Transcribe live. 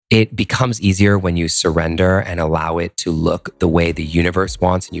it becomes easier when you surrender and allow it to look the way the universe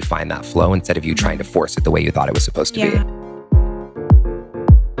wants, and you find that flow instead of you trying to force it the way you thought it was supposed to be.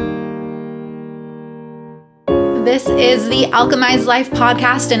 This is the Alchemized Life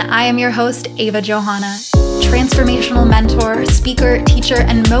podcast, and I am your host, Ava Johanna. Transformational mentor, speaker, teacher,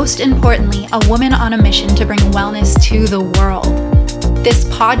 and most importantly, a woman on a mission to bring wellness to the world. This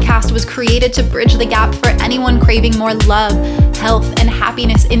podcast was created to bridge the gap for anyone craving more love, health, and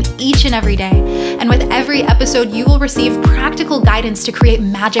happiness in each and every day. And with every episode, you will receive practical guidance to create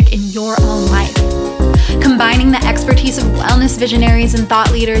magic in your own life. Combining the expertise of wellness visionaries and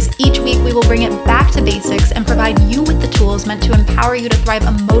thought leaders, each week we will bring it back to basics and provide you with the tools meant to empower you to thrive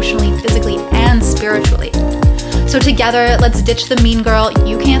emotionally, physically, and spiritually. So together, let's ditch the mean girl,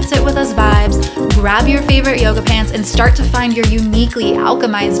 you can't sit with us vibes, grab your favorite yoga pants, and start to find your uniquely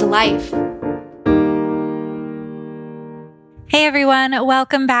alchemized life. Hey everyone,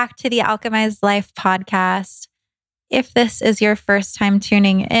 welcome back to the Alchemized Life podcast. If this is your first time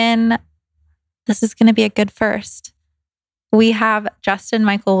tuning in, this is going to be a good first. We have Justin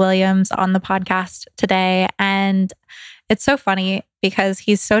Michael Williams on the podcast today, and it's so funny because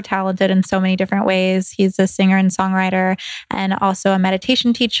he's so talented in so many different ways. He's a singer and songwriter and also a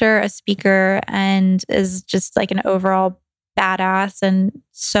meditation teacher, a speaker, and is just like an overall badass and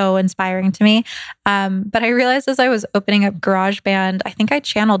so inspiring to me. But I realized as I was opening up GarageBand, I think I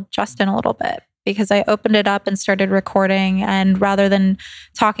channeled Justin a little bit because I opened it up and started recording. And rather than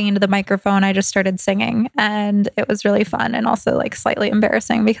talking into the microphone, I just started singing. And it was really fun and also like slightly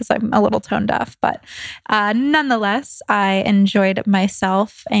embarrassing because I'm a little tone deaf. But nonetheless, I enjoyed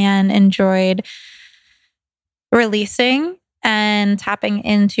myself and enjoyed releasing and tapping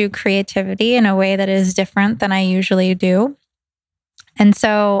into creativity in a way that is different than I usually do. And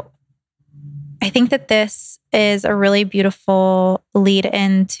so I think that this is a really beautiful lead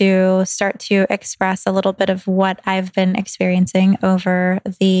in to start to express a little bit of what I've been experiencing over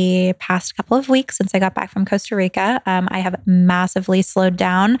the past couple of weeks since I got back from Costa Rica. I have massively slowed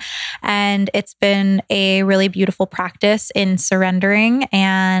down, and it's been a really beautiful practice in surrendering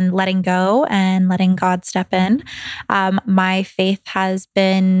and letting go and letting God step in. My faith has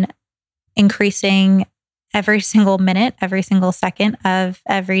been increasing every single minute, every single second of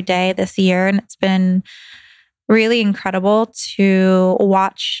every day this year. And it's been really incredible to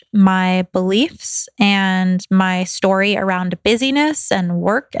watch my beliefs and my story around busyness and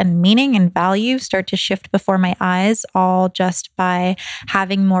work and meaning and value start to shift before my eyes, all just by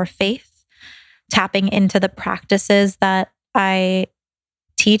having more faith, tapping into the practices that I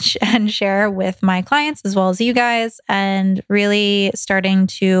teach and share with my clients as well as you guys, and really starting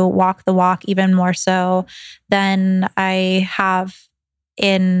to walk the walk even more so than I have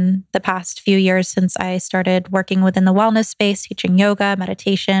in the past few years since I started working within the wellness space, teaching yoga,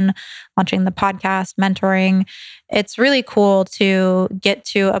 meditation, launching the podcast, mentoring. It's really cool to get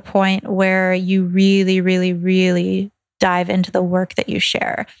to a point where you really, really, really dive into the work that you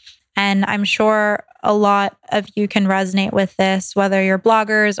share. And I'm sure a lot of you can resonate with this, whether you're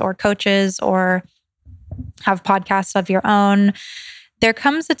bloggers or coaches or have podcasts of your own. There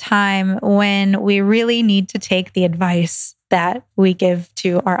comes a time when we really need to take the advice that we give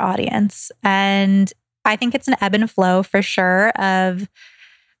to our audience. And I think it's an ebb and flow for sure of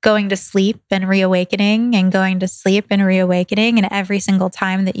going to sleep and reawakening and going to sleep and reawakening. And every single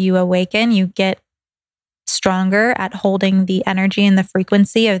time that you awaken, you get stronger at holding the energy and the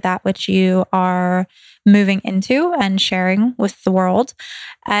frequency of that which you are moving into and sharing with the world.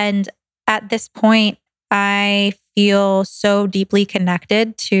 And at this point, I feel so deeply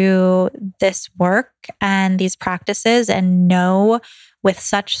connected to this work and these practices and know with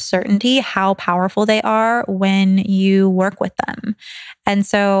such certainty how powerful they are when you work with them. And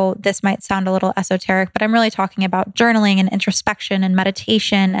so this might sound a little esoteric, but I'm really talking about journaling and introspection and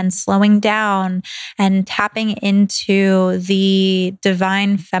meditation and slowing down and tapping into the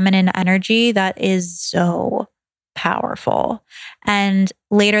divine feminine energy that is so powerful. And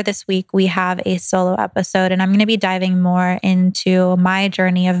later this week, we have a solo episode, and I'm going to be diving more into my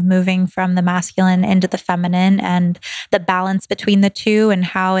journey of moving from the masculine into the feminine and the balance between the two and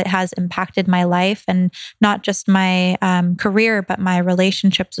how it has impacted my life and not just my career, but my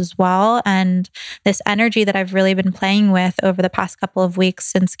relationships as well. And this energy that I've really been playing with over the past couple of weeks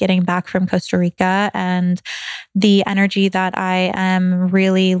since getting back from Costa Rica, and the energy that I am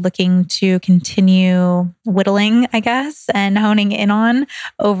really looking to continue whittling, I guess, and honing in on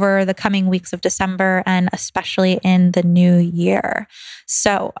over the coming weeks of December and especially in the new year.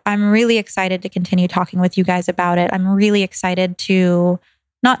 So I'm really excited to continue talking with you guys about it. I'm really excited to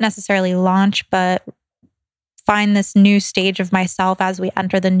not necessarily launch, but find this new stage of myself as we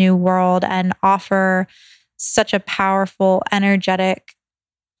enter the new world and offer such a powerful, energetic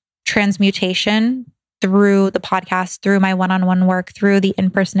transmutation through the podcast, through my one-on-one work, through the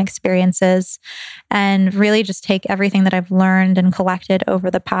in-person experiences, and really just take everything that I've learned and collected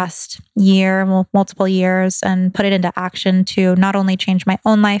over the past year, multiple years, and put it into action to not only change my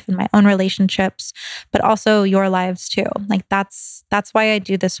own life and my own relationships, but also your lives too. Like that's why I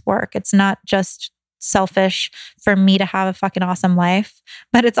do this work. It's not just selfish for me to have a fucking awesome life,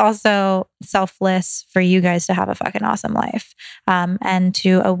 but it's also selfless for you guys to have a fucking awesome life, and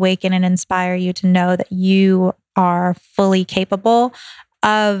to awaken and inspire you to know that you are fully capable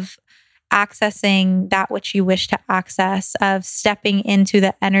of accessing that which you wish to access, of stepping into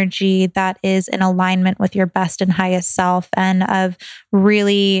the energy that is in alignment with your best and highest self, and of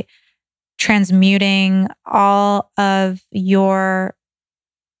really transmuting all of your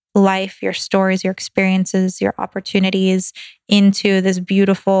life, your stories, your experiences, your opportunities into this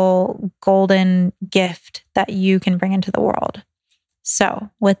beautiful golden gift that you can bring into the world. So,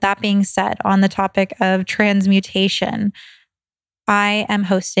 with that being said, on the topic of transmutation, I am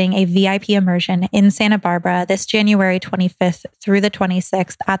hosting a VIP immersion in Santa Barbara this January 25th through the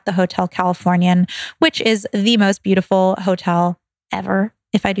 26th at the Hotel Californian, which is the most beautiful hotel ever,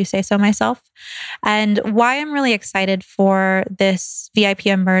 if I do say so myself. And why I'm really excited for this VIP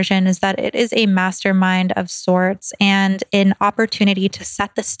immersion is that it is a mastermind of sorts and an opportunity to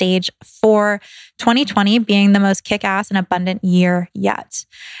set the stage for 2020 being the most kick-ass and abundant year yet.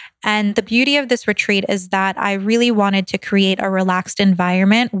 And the beauty of this retreat is that I really wanted to create a relaxed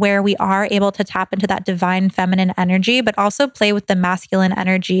environment where we are able to tap into that divine feminine energy, but also play with the masculine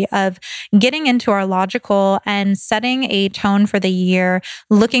energy of getting into our logical and setting a tone for the year,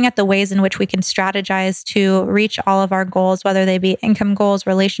 looking at the ways in which we can strategize to reach all of our goals, whether they be income goals,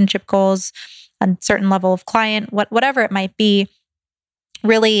 relationship goals, a certain level of client, whatever it might be,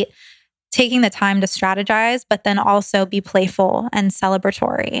 really taking the time to strategize, but then also be playful and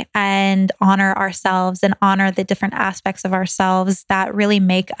celebratory and honor ourselves and honor the different aspects of ourselves that really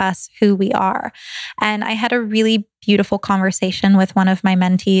make us who we are. And I had a really beautiful conversation with one of my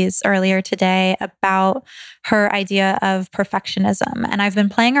mentees earlier today about her idea of perfectionism. And I've been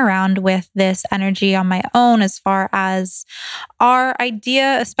playing around with this energy on my own as far as our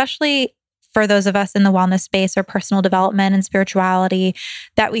idea, especially for those of us in the wellness space or personal development and spirituality,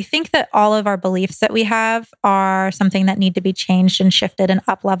 that we think that all of our beliefs that we have are something that need to be changed and shifted and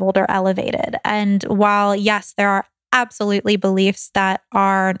up-leveled or elevated. And while, yes, there are absolutely beliefs that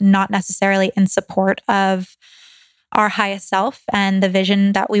are not necessarily in support of our highest self and the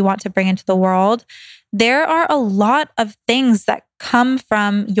vision that we want to bring into the world, there are a lot of things that come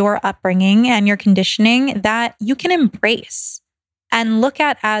from your upbringing and your conditioning that you can embrace and look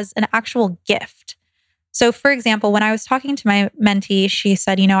at as an actual gift. So for example, when I was talking to my mentee, she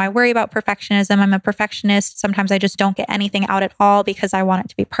said, I worry about perfectionism. I'm a perfectionist. Sometimes I just don't get anything out at all because I want it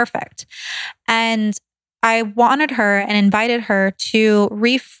to be perfect. And I wanted her and invited her to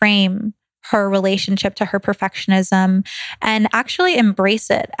reframe her relationship to her perfectionism and actually embrace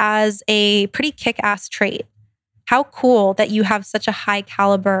it as a pretty kick-ass trait. How cool that you have such a high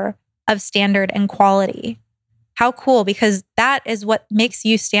caliber of standard and quality. How cool, because that is what makes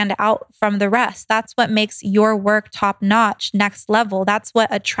you stand out from the rest. That's what makes your work top-notch, next level. That's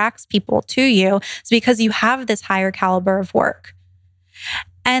what attracts people to you. It's because you have this higher caliber of work.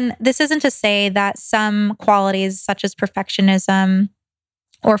 And this isn't to say that some qualities such as perfectionism,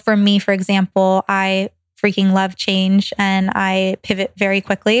 or for me, for example, I freaking love change and I pivot very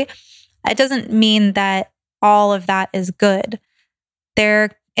quickly. It doesn't mean that all of that is good.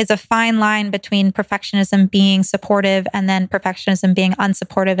 There is a fine line between perfectionism being supportive and then perfectionism being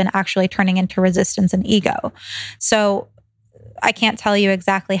unsupportive and actually turning into resistance and ego. So I can't tell you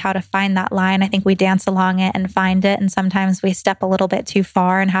exactly how to find that line. I think we dance along it and find it. And sometimes we step a little bit too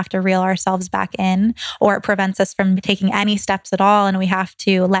far and have to reel ourselves back in, or it prevents us from taking any steps at all. And we have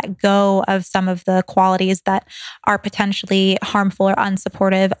to let go of some of the qualities that are potentially harmful or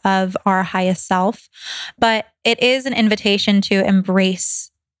unsupportive of our highest self. But it is an invitation to embrace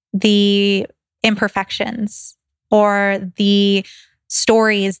the imperfections or the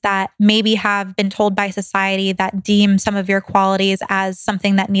stories that maybe have been told by society that deem some of your qualities as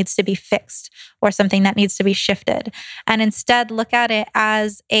something that needs to be fixed or something that needs to be shifted. And instead look at it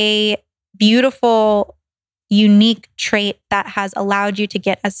as a beautiful, unique trait that has allowed you to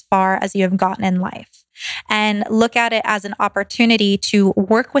get as far as you have gotten in life. And look at it as an opportunity to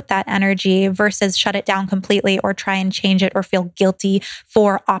work with that energy versus shut it down completely or try and change it or feel guilty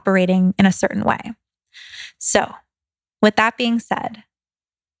for operating in a certain way. So, with that being said,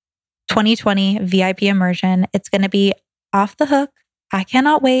 2020 VIP immersion. It's going to be off the hook. I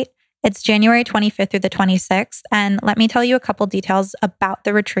cannot wait. It's January 25th through the 26th. And let me tell you a couple details about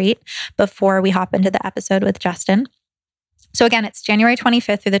the retreat before we hop into the episode with Justin. So again, it's January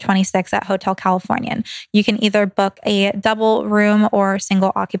 25th through the 26th at Hotel Californian. You can either book a double room or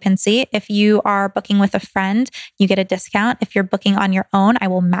single occupancy. If you are booking with a friend, you get a discount. If you're booking on your own, I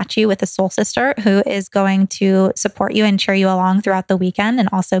will match you with a soul sister who is going to support you and cheer you along throughout the weekend, and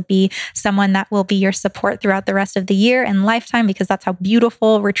also be someone that will be your support throughout the rest of the year and lifetime, because that's how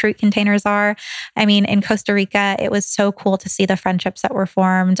beautiful retreat containers are. I mean, in Costa Rica, it was so cool to see the friendships that were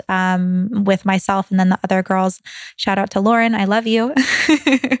formed with myself and then the other girls. Shout out to Lauren. I love you.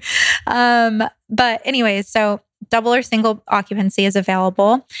 But anyways, so double or single occupancy is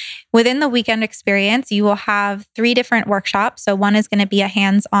available. Within the weekend experience, you will have 3 different workshops. So one is going to be a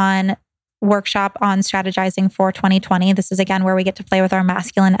hands-on workshop on strategizing for 2020. This is again where we get to play with our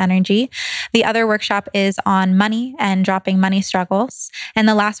masculine energy. The other workshop is on money and dropping money struggles. And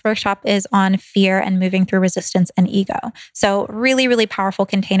the last workshop is on fear and moving through resistance and ego. So really, really powerful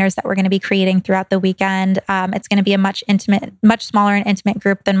containers that we're going to be creating throughout the weekend. It's going to be a much smaller and intimate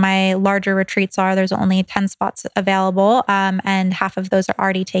group than my larger retreats are. There's only 10 spots available, and half of those are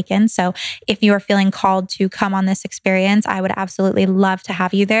already taken. So if you are feeling called to come on this experience, I would absolutely love to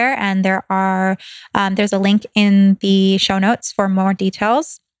have you there. And there's a link in the show notes for more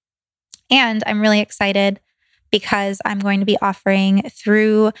details. And I'm really excited because I'm going to be offering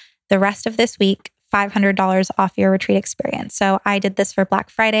through the rest of this week $500 off your retreat experience. So I did this for Black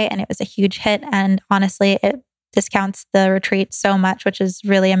Friday and it was a huge hit. And honestly, it discounts the retreat so much, which is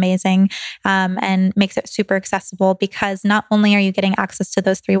really amazing, and makes it super accessible, because not only are you getting access to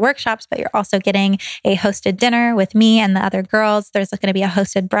those 3 workshops, but you're also getting a hosted dinner with me and the other girls. There's going to be a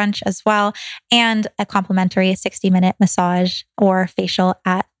hosted brunch as well, and a complimentary 60-minute massage or facial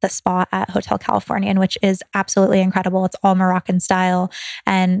at the spa at Hotel Californian, which is absolutely incredible. It's all Moroccan style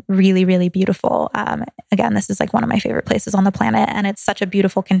and really, really beautiful. Again, this is like one of my favorite places on the planet. And it's such a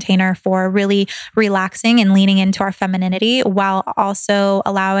beautiful container for really relaxing and leaning into our femininity while also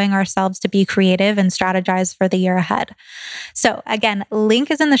allowing ourselves to be creative and strategize for the year ahead. So again, link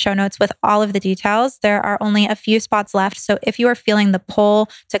is in the show notes with all of the details. There are only a few spots left. So if you are feeling the pull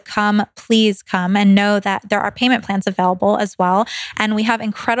to come, please come, and know that there are payment plans available as well. And we have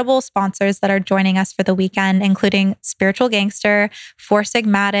incredible sponsors that are joining us for the weekend, including Spiritual Gangster, Four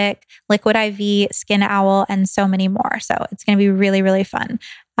Sigmatic, Liquid IV, Skin Owl, and so many more. So it's going to be really, really fun.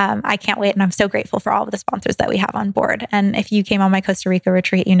 I can't wait. And I'm so grateful for all of the sponsors that we have on board. And if you came on my Costa Rica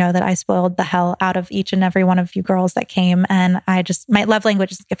retreat, you know that I spoiled the hell out of each and every one of you girls that came. And my love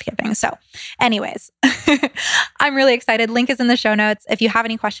language is gift giving. So anyways, I'm really excited. Link is in the show notes. If you have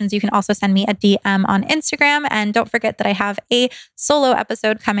any questions, you can also send me a DM on Instagram. And don't forget that I have a solo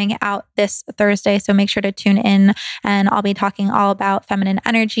episode coming out this Thursday. So make sure to tune in, and I'll be talking all about feminine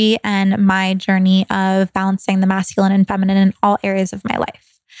energy and my journey of balancing the masculine and feminine in all areas of my life.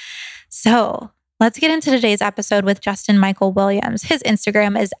 So let's get into today's episode with Justin Michael Williams. His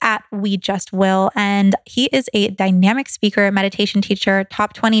Instagram is @WeJustWill, and he is a dynamic speaker, meditation teacher,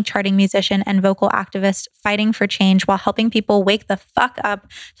 top 20 charting musician, and vocal activist fighting for change while helping people wake the fuck up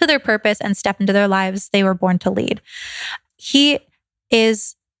to their purpose and step into their lives they were born to lead. He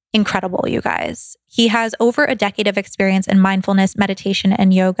is incredible, you guys. He has over a decade of experience in mindfulness, meditation,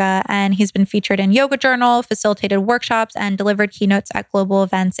 and yoga, and he's been featured in Yoga Journal, facilitated workshops, and delivered keynotes at global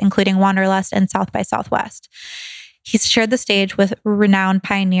events, including Wanderlust and South by Southwest. He's shared the stage with renowned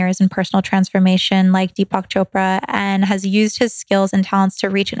pioneers in personal transformation like Deepak Chopra, and has used his skills and talents to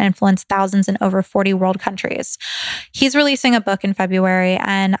reach and influence thousands in over 40 world countries. He's releasing a book in February,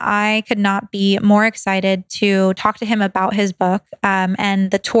 and I could not be more excited to talk to him about his book and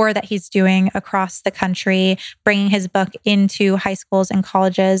the tour that he's doing across the country, bringing his book into high schools and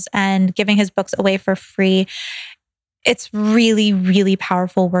colleges and giving his books away for free. It's really, really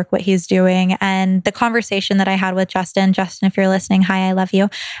powerful work what he's doing. And the conversation that I had with Justin, if you're listening, hi, I love you,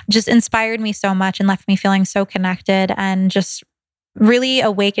 just inspired me so much and left me feeling so connected, and just really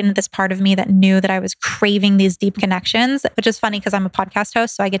awakened this part of me that knew that I was craving these deep connections, which is funny because I'm a podcast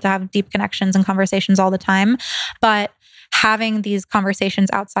host, so I get to have deep connections and conversations all the time. But having these conversations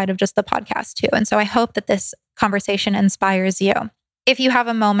outside of just the podcast too. And so I hope that this conversation inspires you. If you have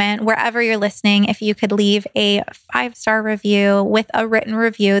a moment, wherever you're listening, if you could leave a 5-star review with a written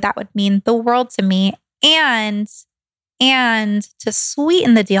review, that would mean the world to me. And to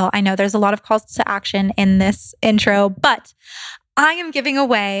sweeten the deal, I know there's a lot of calls to action in this intro, but I am giving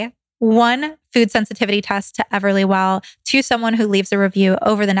away 1 food sensitivity test to Everlywell to someone who leaves a review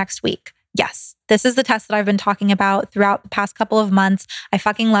over the next week. yes, this is the test that I've been talking about throughout the past couple of months. I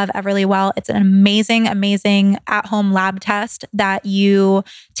fucking love Everlywell. It's an amazing, amazing at-home lab test that you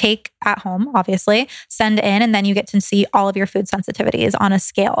take at home, obviously, send in, and then you get to see all of your food sensitivities on a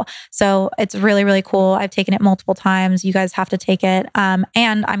scale. So it's really, really cool. I've taken it multiple times. You guys have to take it.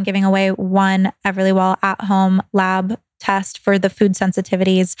 And I'm giving away one Everlywell at-home lab test for the food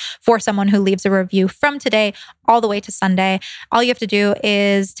sensitivities for someone who leaves a review from today all the way to Sunday. All you have to do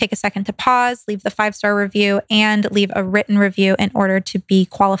is take a second to pause, leave the 5-star review, and leave a written review in order to be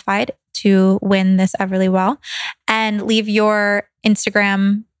qualified to win this Everlywell. And leave your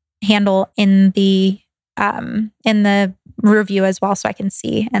Instagram handle in the review as well, so I can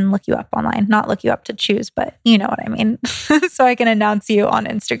see and look you up online. Not look you up to choose, but you know what I mean. So I can announce you on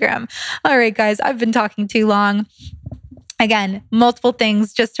Instagram. All right, guys, I've been talking too long. Again, multiple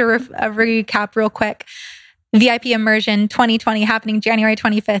things just to recap real quick. VIP Immersion 2020 happening January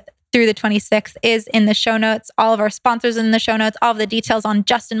 25th through the 26th is in the show notes. All of our sponsors are in the show notes. All of the details on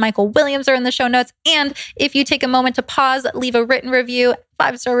Justin Michael Williams are in the show notes. And if you take a moment to pause, leave a written review,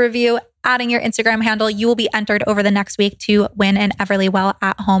 5-star review, adding your Instagram handle, you will be entered over the next week to win an Everlywell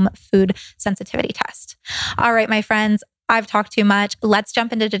at-home food sensitivity test. All right, my friends, I've talked too much. Let's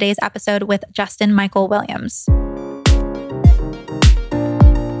jump into today's episode with Justin Michael Williams.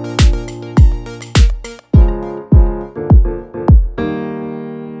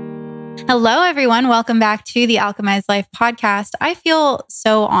 Hello, everyone. Welcome back to the Alchemized Life podcast. I feel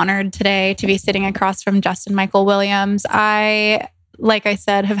so honored today to be sitting across from Justin Michael Williams. Like I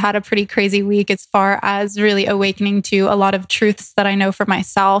said, have had a pretty crazy week as far as really awakening to a lot of truths that I know for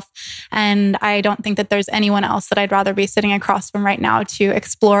myself. And I don't think that there's anyone else that I'd rather be sitting across from right now to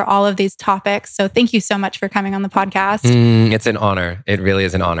explore all of these topics. So thank you so much for coming on the podcast. It's an honor. It really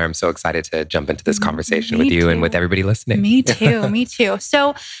is an honor. I'm so excited to jump into this conversation with you and with everybody listening. Me too. Me too.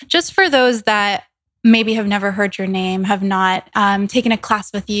 So just for those that maybe have never heard your name, have not taken a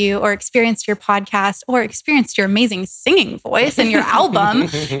class with you or experienced your podcast or experienced your amazing singing voice and your album,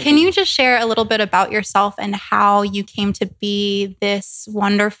 can you just share a little bit about yourself and how you came to be this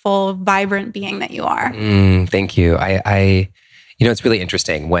wonderful, vibrant being that you are? Thank you. You know, it's really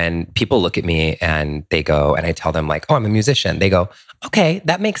interesting when people look at me and they go, and I tell them like, oh, I'm a musician. They go, okay,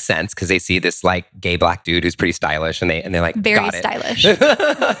 that makes sense. Cause they see this like gay Black dude who's pretty stylish and they're like, very got stylish.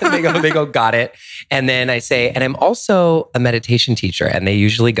 they go, got it. And then I say, and I'm also a meditation teacher. And they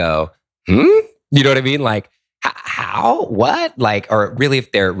usually go, You know what I mean? Like, how, what? Like, or really, if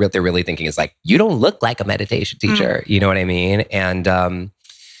what they're really thinking is like, you don't look like a meditation teacher. You know what I mean? And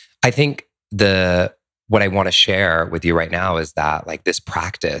I think what I want to share with you right now is that like this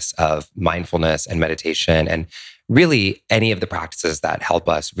practice of mindfulness and meditation and really any of the practices that help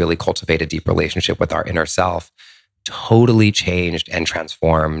us really cultivate a deep relationship with our inner self totally changed and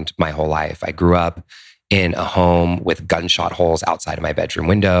transformed my whole life. I grew up in a home with gunshot holes outside of my bedroom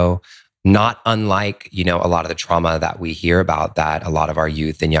window, not unlike, you know, a lot of the trauma that we hear about that a lot of our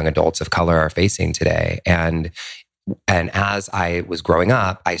youth and young adults of color are facing today. And as I was growing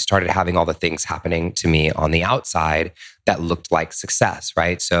up, I started having all the things happening to me on the outside that looked like success,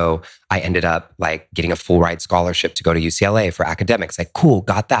 right? So I ended up like getting a full ride scholarship to go to UCLA for academics. Like, cool,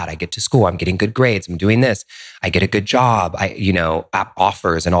 got that. I get to school. I'm getting good grades. I'm doing this. I get a good job. App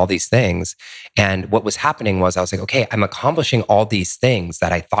offers and all these things. And what was happening was I was like, okay, I'm accomplishing all these things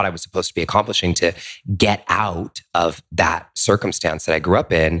that I thought I was supposed to be accomplishing to get out of that circumstance that I grew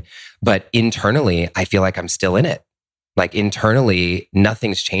up in. But internally, I feel like I'm still in it. Like internally,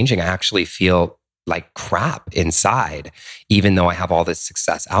 nothing's changing. I actually feel like crap inside, even though I have all this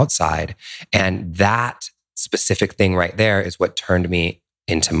success outside. And that specific thing right there is what turned me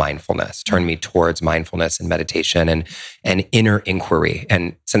into mindfulness, turned me towards mindfulness and meditation and inner inquiry.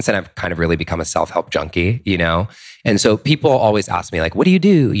 And since then, I've kind of really become a self-help junkie, you know? And so people always ask me like, what do you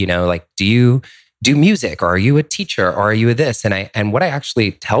do? You know, like, do you do music or are you a teacher or are you a this? And what I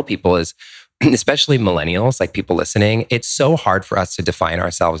actually tell people is, especially millennials, like people listening, it's so hard for us to define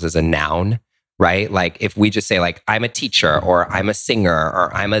ourselves as a noun, right? Like if we just say like, I'm a teacher or I'm a singer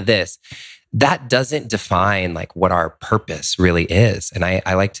or I'm a this, that doesn't define like what our purpose really is. And I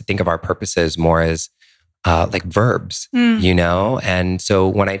like to think of our purposes more as like verbs, you know? And so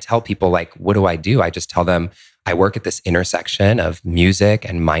when I tell people like, what do? I just tell them, I work at this intersection of music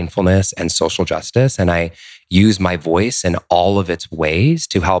and mindfulness and social justice. And I use my voice in all of its ways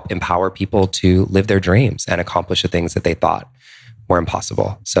to help empower people to live their dreams and accomplish the things that they thought were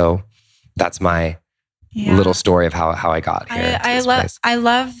impossible. So that's my little story of how I got here. I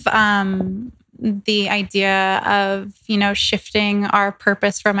love the idea of, shifting our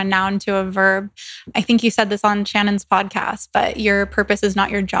purpose from a noun to a verb. I think you said this on Shannon's podcast, but your purpose is not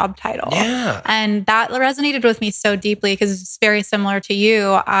your job title. Yeah. And that resonated with me so deeply because it's very similar to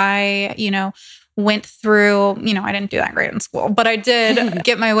you. I, went through, I didn't do that great in school, but I did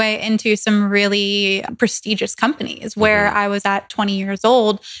get my way into some really prestigious companies where I was at 20 years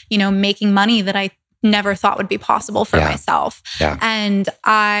old, making money that I never thought would be possible for myself. Yeah. And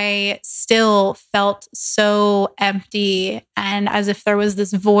I still felt so empty and as if there was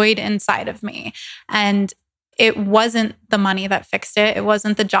this void inside of me. And it wasn't the money that fixed it. It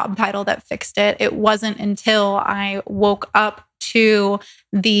wasn't the job title that fixed it. It wasn't until I woke up to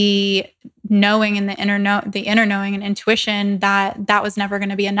the knowing and the inner knowing and intuition that was never going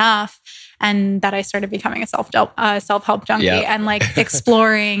to be enough, and that I started becoming a self-help junkie and like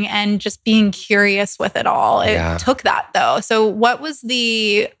exploring and just being curious with it all. It took that though. So what was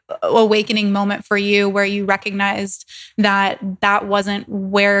the awakening moment for you where you recognized that wasn't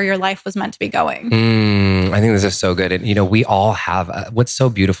where your life was meant to be going? I think this is so good. And, we all have, what's so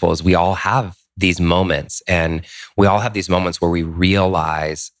beautiful is we all have these moments, and we all have these moments where we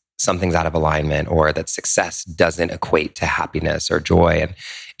realize something's out of alignment or that success doesn't equate to happiness or joy.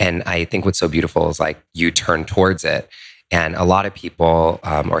 And I think what's so beautiful is like you turn towards it. And a lot of people,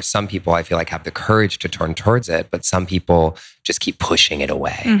 or some people, I feel like have the courage to turn towards it, but some people just keep pushing it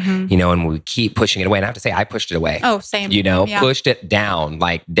away, and we keep pushing it away. And I have to say, I pushed it away. Oh, same. Pushed it down,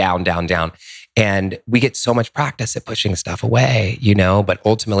 like down, down, down. And we get so much practice at pushing stuff away, but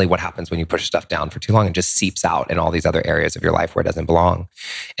ultimately what happens when you push stuff down for too long, it just seeps out in all these other areas of your life where it doesn't belong.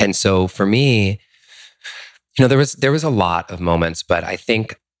 And so for me, there was a lot of moments, but I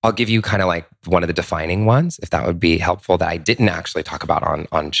think I'll give you kind of like one of the defining ones, if that would be helpful, that I didn't actually talk about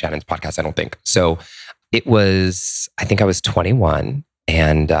on Shannon's podcast, I don't think. So I think I was 21,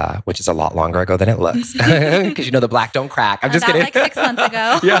 and which is a lot longer ago than it looks, because the black don't crack. I'm just kidding. Like 6 months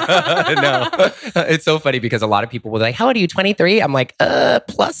ago. No. It's so funny because a lot of people will be like, how old are you, 23? I'm like,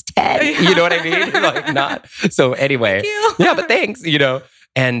 plus 10. You know what I mean? Like not. So anyway. Yeah, but thanks,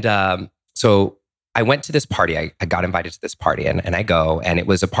 And so I went to this party. I got invited to this party and I go, and it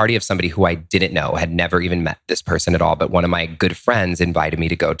was a party of somebody who I didn't know, had never even met this person at all. But one of my good friends invited me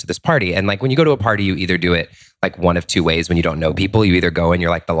to go to this party. And like when you go to a party, you either do it like one of two ways when you don't know people. You either go and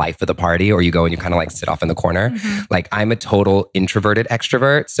you're like the life of the party, or you go and you kind of like sit off in the corner. Like I'm a total introverted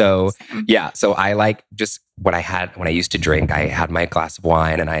extrovert. So so I like just what I had when I used to drink. I had my glass of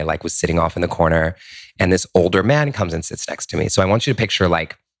wine and I like was sitting off in the corner, and this older man comes and sits next to me. So I want you to picture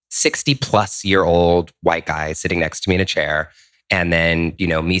like 60-plus-year-old white guy sitting next to me in a chair. And then,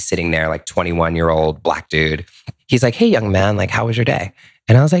 me sitting there like 21-year-old black dude. He's like, hey, young man, like, how was your day?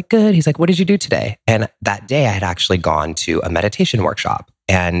 And I was like, good. He's like, what did you do today? And that day I had actually gone to a meditation workshop.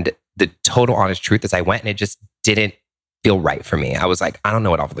 And the total honest truth is I went and it just didn't feel right for me. I was like, I don't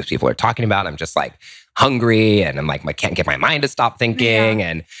know what all these people are talking about. I'm just like hungry, and I'm like, I can't get my mind to stop thinking.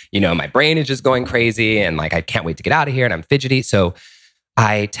 And, my brain is just going crazy. And like, I can't wait to get out of here. And I'm fidgety. So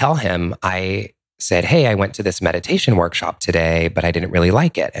I tell him, I said, hey, I went to this meditation workshop today, but I didn't really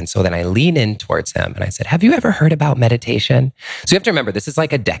like it. And so then I lean in towards him and I said, have you ever heard about meditation? So you have to remember, this is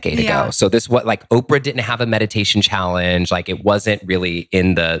like a decade ago. So like Oprah didn't have a meditation challenge. Like it wasn't really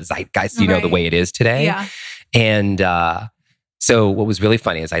in the zeitgeist, the way it is today. Yeah. And so what was really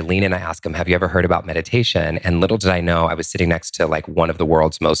funny is I lean in and I ask him, have you ever heard about meditation? And little did I know, I was sitting next to like one of the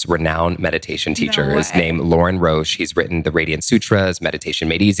world's most renowned meditation teachers named Loren Roche. He's written the Radiant Sutras, Meditation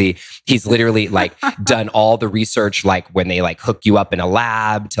Made Easy. He's literally like done all the research, like when they like hook you up in a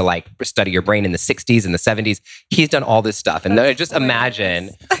lab to like study your brain in the 60s and the 70s. He's done all this stuff. And then I just imagine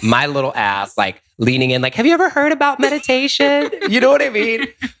my little ass like leaning in like, have you ever heard about meditation? You know what I mean?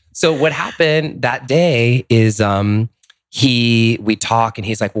 So what happened that day is we talk and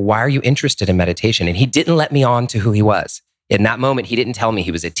he's like, well, why are you interested in meditation? And he didn't let me on to who he was. In that moment, he didn't tell me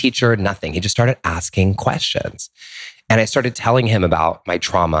he was a teacher, nothing. He just started asking questions. And I started telling him about my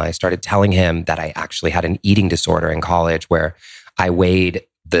trauma. I started telling him that I actually had an eating disorder in college where I weighed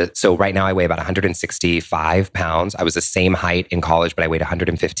so right now I weigh about 165 pounds. I was the same height in college, but I weighed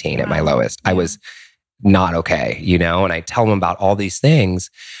 115 at my lowest. I was not okay, and I tell him about all these things.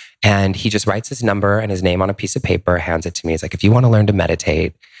 And he just writes his number and his name on a piece of paper, hands it to me. He's like, if you want to learn to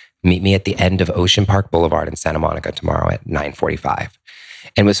meditate, meet me at the end of Ocean Park Boulevard in Santa Monica tomorrow at 9:45.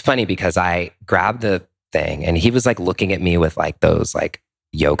 And it was funny because I grabbed the thing and he was like looking at me with like those like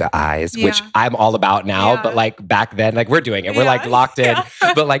yoga eyes, which I'm all about now. But like back then, like we're doing it. We're like locked in.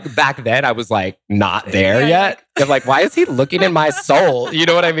 But like back then I was like not there yet. I'm like, why is he looking in my soul? You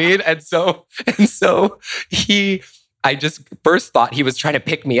know what I mean? And so he I just first thought he was trying to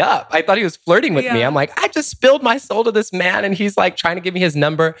pick me up. I thought he was flirting with me. I'm like, I just spilled my soul to this man and he's like trying to give me his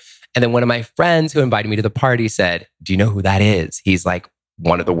number. And then one of my friends who invited me to the party said, do you know who that is? He's like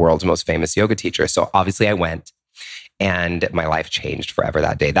one of the world's most famous yoga teachers. So obviously I went and my life changed forever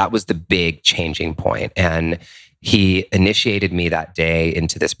that day. That was the big changing point. And he initiated me that day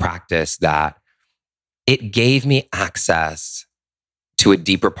into this practice that it gave me access to a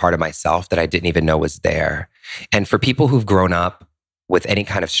deeper part of myself that I didn't even know was there. And for people who've grown up with any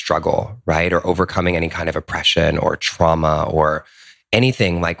kind of struggle, right? Or overcoming any kind of oppression or trauma or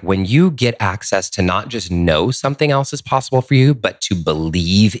anything, like when you get access to not just know something else is possible for you, but to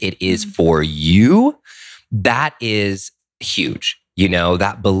believe it is for you, that is huge. You know,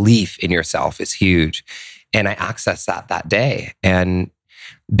 that belief in yourself is huge. And I accessed that day. And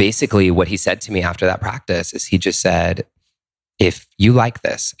basically what he said to me after that practice is he just said, if you like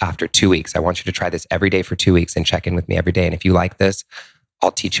this after 2 weeks, I want you to try this every day for 2 weeks and check in with me every day. And if you like this,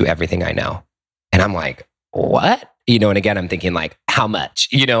 I'll teach you everything I know. And I'm like, what? You know, and again, I'm thinking like, how much?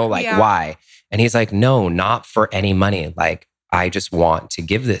 You know, like why? And he's like, no, not for any money. Like, I just want to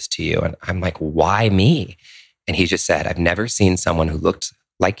give this to you. And I'm like, why me? And he just said, I've never seen someone who looked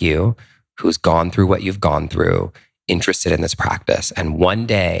like you, who's gone through what you've gone through, interested in this practice. And one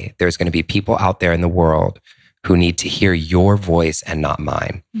day there's going to be people out there in the world who need to hear your voice and not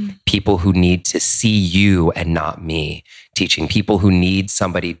mine. People who need to see you and not me teaching. People who need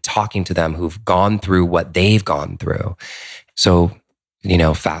somebody talking to them who've gone through what they've gone through. So, you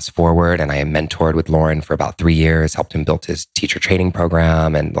know, fast forward, and I mentored with Lauren for about 3 years, helped him build his teacher training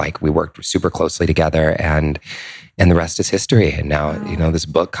program. And like, we worked super closely together and the rest is history. And now, you know, this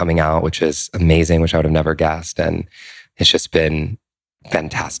book coming out, which is amazing, which I would have never guessed. And it's just been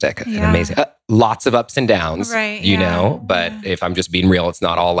fantastic and amazing. Lots of ups and downs, you know, but if I'm just being real, it's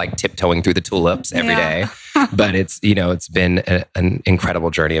not all like tiptoeing through the tulips every day, but it's, you know, it's been an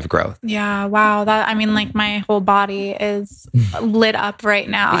incredible journey of growth. Yeah. Wow. That, I mean, like my whole body is lit up right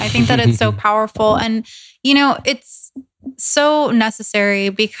now. I think that it's so powerful and, you know, it's so necessary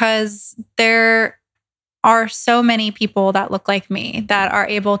because there are so many people that look like me that are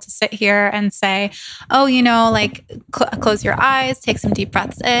able to sit here and say, oh, you know, like close your eyes, take some deep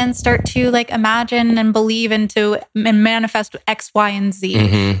breaths in, start to like imagine and believe into and manifest X, Y, and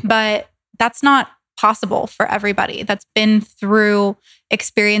Z. But that's not possible for everybody that's been through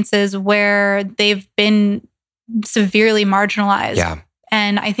experiences where they've been severely marginalized.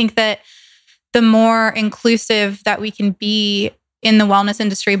 And I think that the more inclusive that we can be in the wellness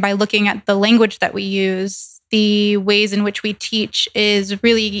industry by looking at the language that we use, the ways in which we teach is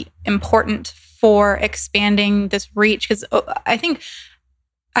really important for expanding this reach. Because I think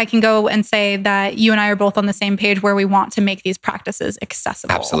I can go and say that you and I are both on the same page where we want to make these practices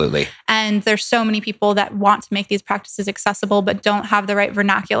accessible. Absolutely. And there's so many people that want to make these practices accessible, but don't have the right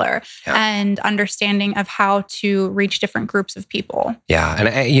vernacular and understanding of how to reach different groups of people. Yeah.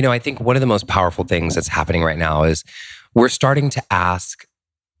 And, you know, I think one of the most powerful things that's happening right now is we're starting to ask,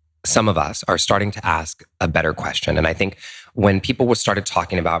 some of us are starting to ask a better question. And I think when people started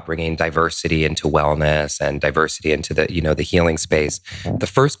talking about bringing diversity into wellness and diversity into the, you know, the healing space, the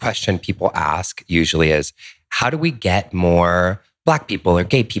first question people ask usually is, how do we get more Black people or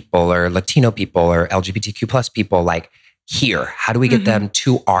gay people or Latino people or LGBTQ plus people like here? How do we get them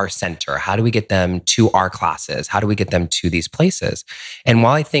to our center? How do we get them to our classes? How do we get them to these places? And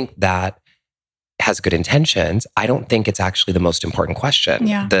while I think that has good intentions, I don't think it's actually the most important question.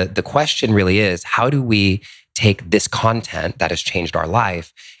 The question really is, how do we take this content that has changed our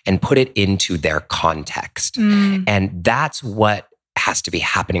life and put it into their context? And that's what has to be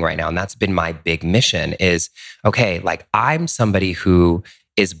happening right now. And that's been my big mission is, okay, like I'm somebody who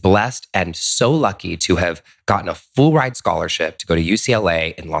is blessed and so lucky to have gotten a full ride scholarship to go to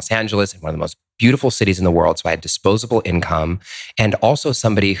UCLA in Los Angeles, in one of the most beautiful cities in the world. So I had disposable income, and also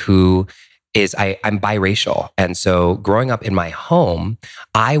somebody who is I'm biracial. And so growing up in my home,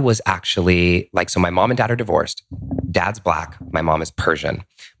 I was actually like, so my mom and dad are divorced. Dad's Black, my mom is Persian,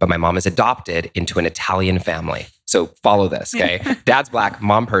 but my mom is adopted into an Italian family. So follow this, okay? Dad's Black,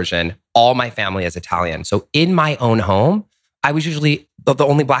 mom Persian, all my family is Italian. So in my own home, I was usually the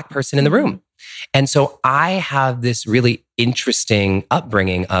only Black person in the room. And so I have this really interesting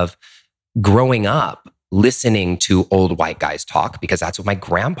upbringing of growing up listening to old white guys talk, because that's what my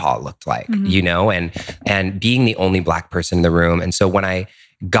grandpa looked like, you know, and being the only Black person in the room. And so when I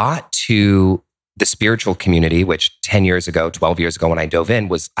got to the spiritual community, which 10 years ago, 12 years ago, when I dove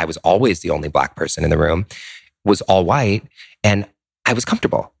in, I was always the only Black person in the room, was all white. And I was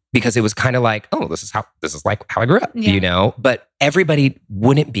comfortable. because it was kind of like, oh, this is like how I grew up, you know, but everybody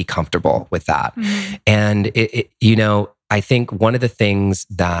wouldn't be comfortable with that. And I think one of the things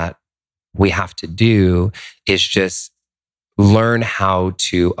that we have to do is just learn how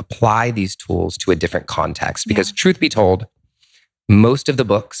to apply these tools to a different context. Because truth be told, most of the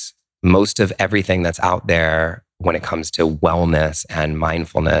books, most of everything that's out there when it comes to wellness and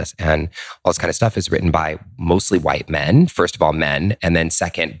mindfulness and all this kind of stuff is written by mostly white men, first of all, men, and then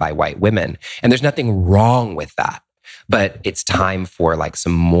second by white women. And there's nothing wrong with that. But it's time for like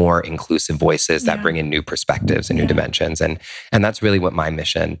some more inclusive voices that bring in new perspectives and new dimensions. And that's really what my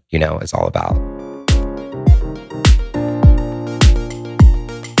mission, is all about.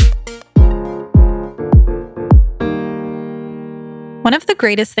 One of the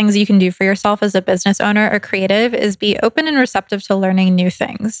greatest things you can do for yourself as a business owner or creative is be open and receptive to learning new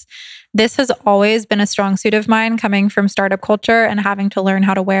things. This has always been a strong suit of mine, coming from startup culture and having to learn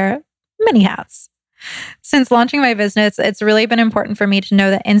how to wear many hats. Since launching my business, it's really been important for me to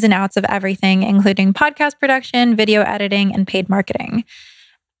know the ins and outs of everything, including podcast production, video editing, and paid marketing.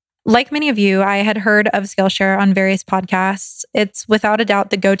 Like many of you, I had heard of Skillshare on various podcasts. It's without a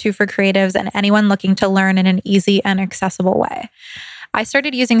doubt the go-to for creatives and anyone looking to learn in an easy and accessible way. I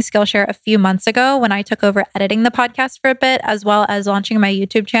started using Skillshare a few months ago when I took over editing the podcast for a bit, as well as launching my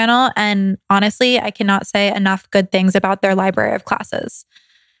YouTube channel. And honestly, I cannot say enough good things about their library of classes.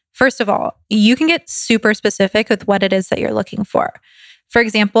 First of all, you can get super specific with what it is that you're looking for. For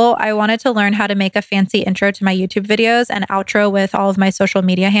example, I wanted to learn how to make a fancy intro to my YouTube videos and outro with all of my social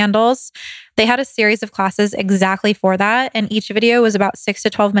media handles. They had a series of classes exactly for that, and each video was about 6 to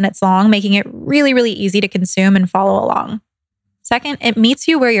 12 minutes long, making it really, really easy to consume and follow along. Second, it meets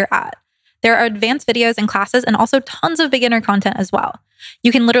you where you're at. There are advanced videos and classes and also tons of beginner content as well.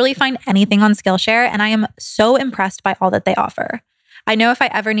 You can literally find anything on Skillshare, and I am so impressed by all that they offer. I know if I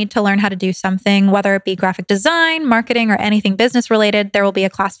ever need to learn how to do something, whether it be graphic design, marketing, or anything business related, there will be a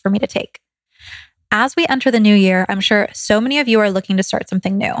class for me to take. As we enter the new year, I'm sure so many of you are looking to start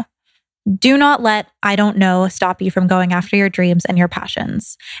something new. Do not let "I don't know" stop you from going after your dreams and your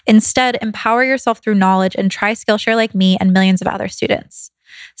passions. Instead, empower yourself through knowledge and try Skillshare like me and millions of other students.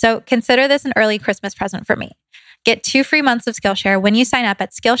 So consider this an early Christmas present for me. Get 2 free months of Skillshare when you sign up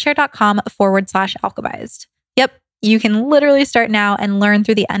at Skillshare.com/alchemized. Yep. You can literally start now and learn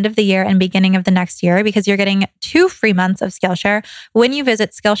through the end of the year and beginning of the next year, because you're getting 2 free months of Skillshare when you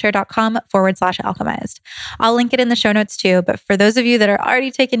visit Skillshare.com/alchemized. I'll link it in the show notes too, but for those of you that are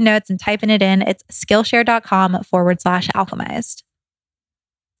already taking notes and typing it in, it's Skillshare.com/alchemized.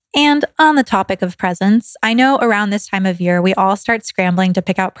 And on the topic of presents, I know around this time of year, we all start scrambling to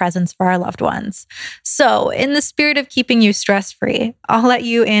pick out presents for our loved ones. So in the spirit of keeping you stress-free, I'll let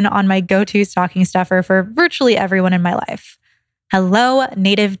you in on my go-to stocking stuffer for virtually everyone in my life. Hello,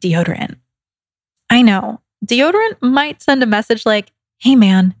 Native Deodorant. I know, deodorant might send a message like, "Hey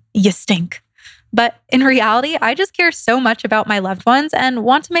man, you stink." But in reality, I just care so much about my loved ones and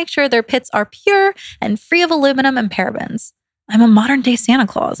want to make sure their pits are pure and free of aluminum and parabens. I'm a modern day Santa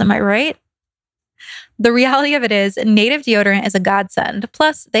Claus, am I right? The reality of it is, Native Deodorant is a godsend.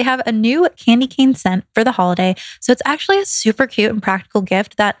 Plus, they have a new candy cane scent for the holiday, so it's actually a super cute and practical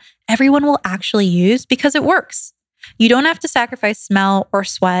gift that everyone will actually use because it works. You don't have to sacrifice smell or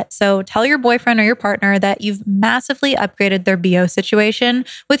sweat, so tell your boyfriend or your partner that you've massively upgraded their BO situation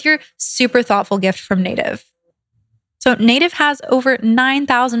with your super thoughtful gift from Native. So Native has over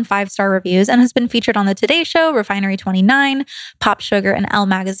 9,000 5-star reviews and has been featured on The Today Show, Refinery29, Pop Sugar, and Elle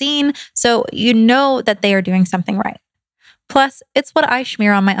Magazine, so you know that they are doing something right. Plus, it's what I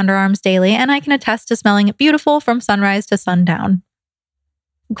smear on my underarms daily, and I can attest to smelling beautiful from sunrise to sundown.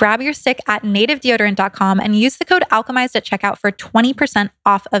 Grab your stick at nativedeodorant.com and use the code ALCHEMIZED at checkout for 20%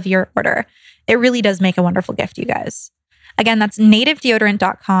 off of your order. It really does make a wonderful gift, you guys. Again, that's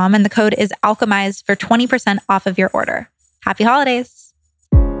nativedeodorant.com, and the code is ALCHEMIZED for 20% off of your order. Happy holidays.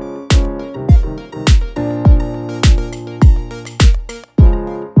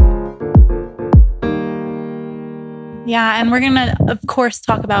 Yeah, and we're going to, of course,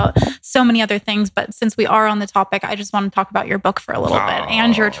 talk about so many other things, but since we are on the topic, I just want to talk about your book for a little bit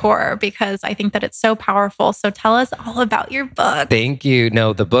and your tour, because I think that it's so powerful. So tell us all about your book. Thank you.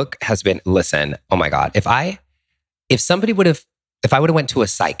 No, the book has been, listen, oh my God, if I would have went to a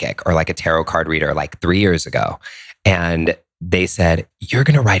psychic or like a tarot card reader like 3 years ago and they said, "You're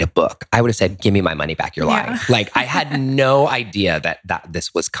going to write a book," I would have said, "Give me my money back. You're lying." Like, I had no idea that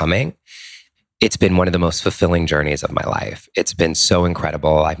this was coming. It's been one of the most fulfilling journeys of my life. It's been so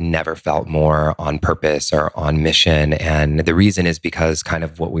incredible. I've never felt more on purpose or on mission. And the reason is because kind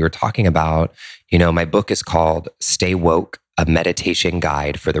of what we were talking about, my book is called Stay Woke, a meditation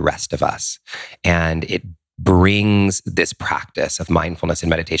guide for the rest of us. And it brings this practice of mindfulness and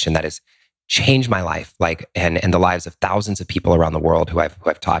meditation that has changed my life, like, and the lives of thousands of people around the world who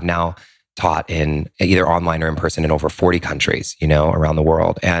I've taught in either online or in person in over 40 countries, around the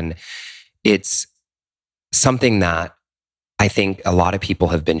world. And it's something that I think a lot of people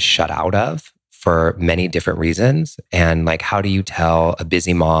have been shut out of for many different reasons. And like, how do you tell a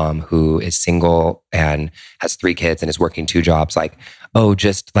busy mom who is single and has 3 kids and is working 2 jobs, like, oh,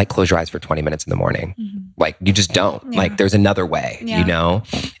 just like close your eyes for 20 minutes in the morning. Like, you just don't. Yeah. Like, there's another way,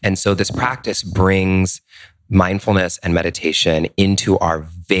 And so this practice brings mindfulness and meditation into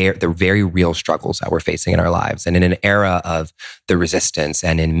the very real struggles that we're facing in our lives. And in an era of the resistance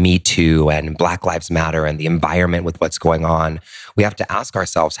and in Me Too and Black Lives Matter and the environment with what's going on, we have to ask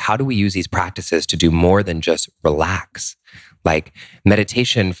ourselves, how do we use these practices to do more than just relax? Like,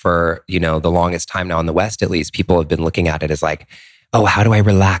 meditation for, the longest time now in the West, at least, people have been looking at it as like, oh, how do I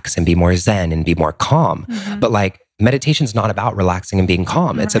relax and be more zen and be more calm? But like, meditation's not about relaxing and being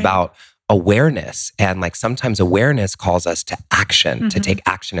calm. It's about awareness. And like, sometimes awareness calls us to action, to take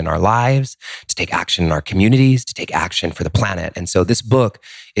action in our lives, to take action in our communities, to take action for the planet. And so this book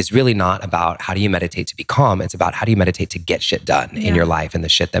is really not about how do you meditate to be calm. It's about how do you meditate to get shit done in your life and the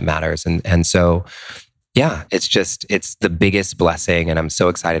shit that matters. And so, yeah, it's the biggest blessing. And I'm so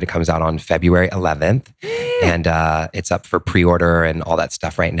excited. It comes out on February 11th and it's up for pre-order and all that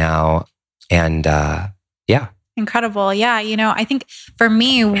stuff right now. And yeah. Incredible. Yeah. I think for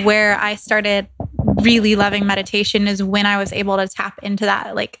me, where I started really loving meditation is when I was able to tap into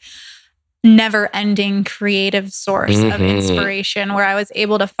that like never-ending creative source of inspiration, where I was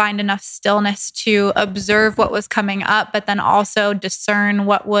able to find enough stillness to observe what was coming up, but then also discern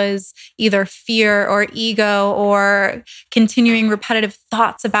what was either fear or ego or continuing repetitive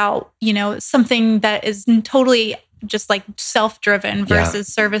thoughts about, something that is totally just like self-driven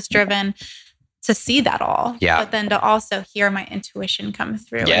versus service-driven. To see that all, but then to also hear my intuition come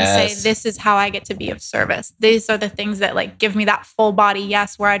through and say, this is how I get to be of service. These are the things that like give me that full body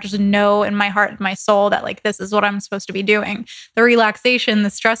yes, where I just know in my heart and my soul that like, this is what I'm supposed to be doing. The relaxation,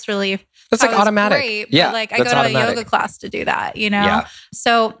 the stress relief. That's like automatic. Great, but like I go to a yoga class to do that,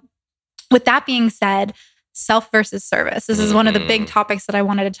 So with that being said, self versus service. This is one of the big topics that I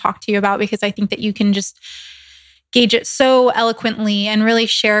wanted to talk to you about, because I think that you can just gauge it so eloquently and really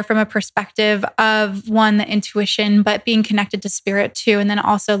share from a perspective of one, the intuition, but being connected to spirit too. And then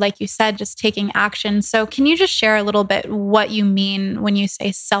also, like you said, just taking action. So can you just share a little bit what you mean when you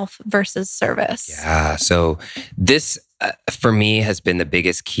say self versus service? Yeah. So this, for me, has been the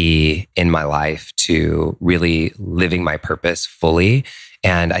biggest key in my life to really living my purpose fully.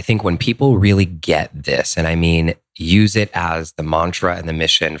 And I think when people really get this, and I mean, use it as the mantra and the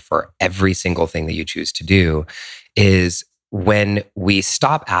mission for every single thing that you choose to do, is when we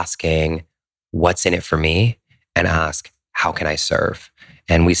stop asking, what's in it for me? And ask, how can I serve?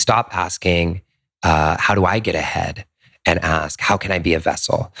 And we stop asking, how do I get ahead? And ask, how can I be a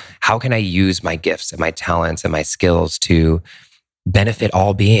vessel? How can I use my gifts and my talents and my skills to benefit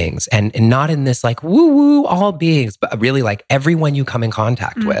all beings? And not in this like woo-woo all beings, but really like everyone you come in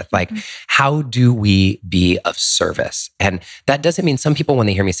contact with. Like, how do we be of service? And that doesn't mean, some people when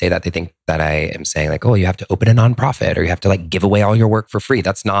they hear me say that, they think that I am saying like, oh, you have to open a nonprofit or you have to like give away all your work for free.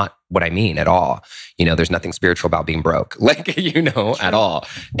 That's not what I mean at all. There's nothing spiritual about being broke, like, at all.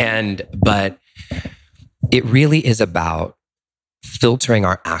 But it really is about filtering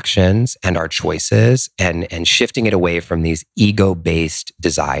our actions and our choices and shifting it away from these ego-based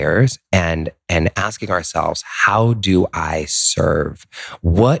desires and asking ourselves, how do I serve?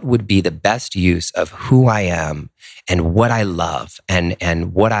 What would be the best use of who I am and what I love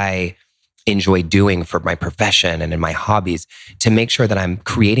and what I enjoy doing for my profession and in my hobbies, to make sure that I'm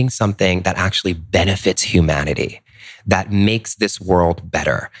creating something that actually benefits humanity, that makes this world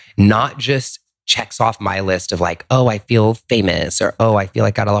better, not just checks off my list of like, oh, I feel famous, or oh, I feel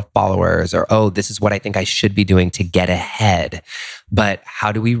like I got a lot of followers, or oh, this is what I think I should be doing to get ahead. But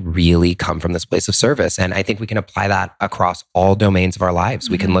how do we really come from this place of service? And I think we can apply that across all domains of our lives.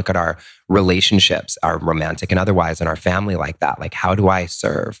 We can look at our relationships, our romantic and otherwise, and our family like that. Like, how do I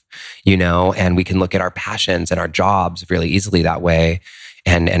serve? And we can look at our passions and our jobs really easily that way.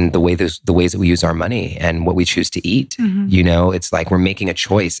 And the ways that we use our money and what we choose to eat, it's like we're making a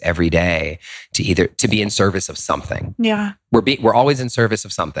choice every day to be in service of something. Yeah, we're always in service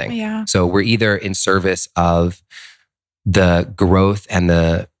of something. Yeah. So we're either in service of the growth and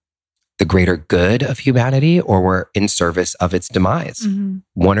the greater good of humanity, or we're in service of its demise.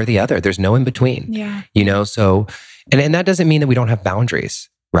 One or the other. There's no in between. Yeah. So and that doesn't mean that we don't have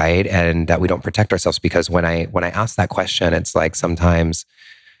boundaries. right? And that we don't protect ourselves, because when I ask that question, it's like sometimes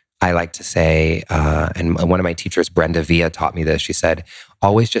I like to say, and one of my teachers, Brenda Villa, taught me this. She said,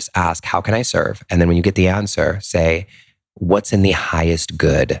 always just ask, how can I serve? And then when you get the answer, say, what's in the highest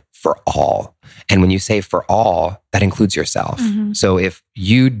good for all? And when you say for all, that includes yourself. Mm-hmm. So if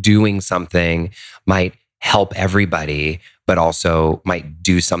you doing something might help everybody, but also might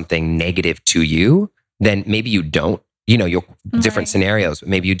do something negative to you, then maybe you don't. You'll different scenarios, but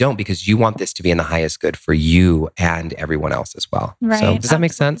maybe you don't, because you want this to be in the highest good for you and everyone else as well. Right. So does that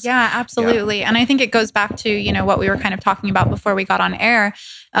make sense? Yeah, absolutely. Yeah. And I think it goes back to, what we were kind of talking about before we got on air,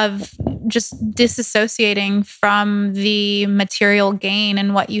 of just disassociating from the material gain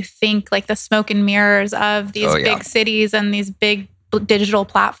and what you think, like the smoke and mirrors of these big cities and these big digital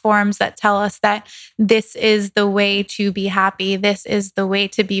platforms that tell us that this is the way to be happy, this is the way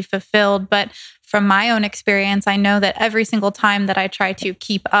to be fulfilled. But from my own experience, I know that every single time that I try to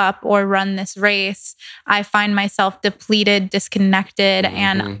keep up or run this race, I find myself depleted, disconnected,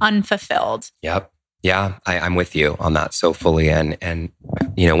 and unfulfilled. Yep. Yeah, I'm with you on that so fully. And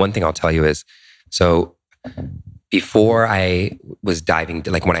one thing I'll tell you is, so before I was diving,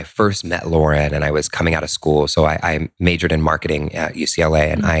 like when I first met Lauren and I was coming out of school, so I majored in marketing at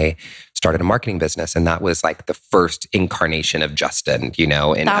UCLA, and I started a marketing business. And that was like the first incarnation of Justin, and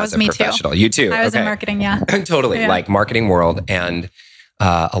that as was a me professional. Too. You too. I was in marketing, yeah. Totally. Like marketing world. And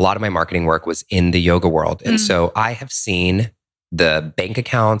a lot of my marketing work was in the yoga world. And so I have seen the bank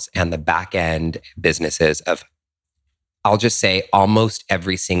accounts and the back end businesses of, I'll just say, almost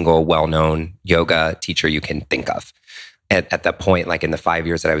every single well-known yoga teacher you can think of. At that point, like in the 5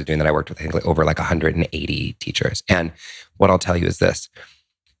 years that I was doing that, I worked with, I think, over like 180 teachers. And what I'll tell you is this: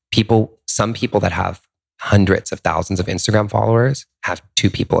 some people that have hundreds of thousands of Instagram followers have 2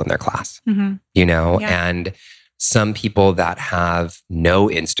 people in their class, and some people that have no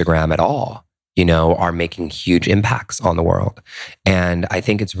Instagram at all, are making huge impacts on the world. And I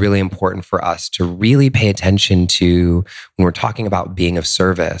think it's really important for us to really pay attention to, when we're talking about being of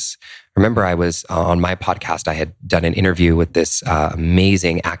service. Remember, I was on my podcast, I had done an interview with this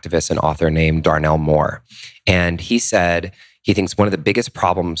amazing activist and author named Darnell Moore. And he said he thinks one of the biggest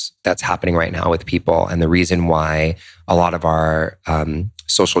problems that's happening right now with people, and the reason why a lot of our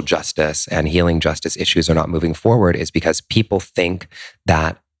social justice and healing justice issues are not moving forward, is because people think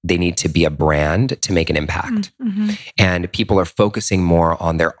that they need to be a brand to make an impact. Mm-hmm. And people are focusing more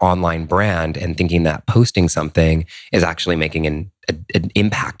on their online brand and thinking that posting something is actually making an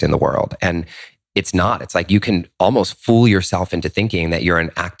impact in the world. And it's not. It's like you can almost fool yourself into thinking that you're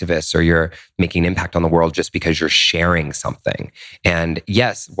an activist or you're making an impact on the world just because you're sharing something. And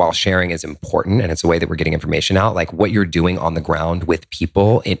yes, while sharing is important and it's a way that we're getting information out, like what you're doing on the ground with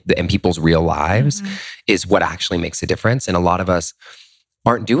people in people's real lives is what actually makes a difference. And a lot of us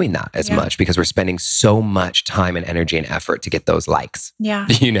aren't doing that as much because we're spending so much time and energy and effort to get those likes. Yeah,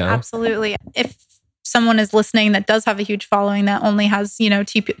 absolutely. If someone is listening that does have a huge following that only has,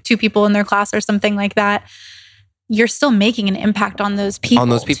 2 people in their class or something like that, you're still making an impact on those people.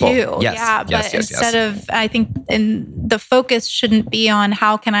 Too. Yes. Yeah. But instead of, I think the focus shouldn't be on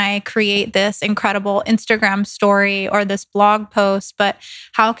how can I create this incredible Instagram story or this blog post, but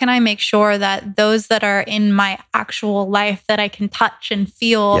how can I make sure that those that are in my actual life that I can touch and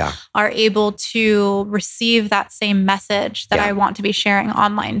feel are able to receive that same message that I want to be sharing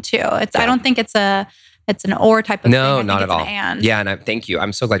online too. I don't think it's an or type of thing. No, not at all. And. Yeah, and thank you.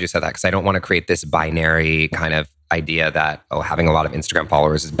 I'm so glad you said that, because I don't want to create this binary kind of idea that, having a lot of Instagram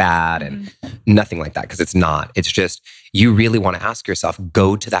followers is bad, and nothing like that, because it's not. It's just, you really want to ask yourself,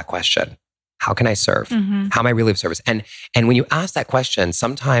 go to that question. How can I serve? How am I really of service? And when you ask that question,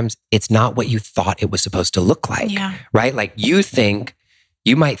 sometimes it's not what you thought it was supposed to look like, right? Like you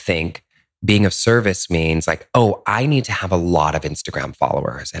might think being of service means like, I need to have a lot of Instagram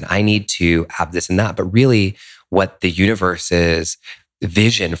followers and I need to have this and that. But really what the universe's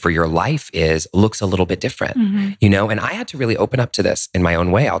vision for your life looks a little bit different, and I had to really open up to this in my own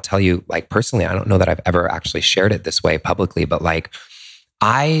way. I'll tell you, like, personally, I don't know that I've ever actually shared it this way publicly, but like,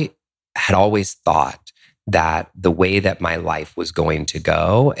 I had always thought that the way that my life was going to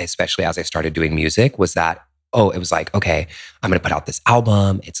go, especially as I started doing music, was that it was like, okay, I'm going to put out this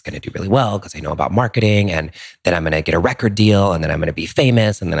album. It's going to do really well because I know about marketing, and then I'm going to get a record deal, and then I'm going to be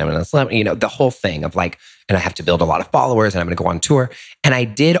famous, and then I'm going to, the whole thing of like, and I have to build a lot of followers, and I'm going to go on tour. And I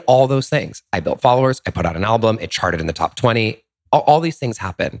did all those things. I built followers. I put out an album. It charted in the top 20. All these things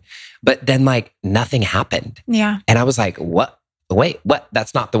happened. But then like nothing happened. Yeah. And I was like, what? Wait, what?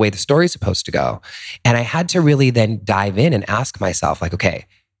 That's not the way the story's supposed to go. And I had to really then dive in and ask myself like, okay,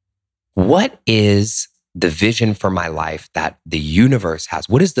 what is the vision for my life that the universe has?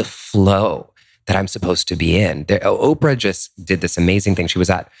 What is the flow that I'm supposed to be in? Oprah just did this amazing thing. She was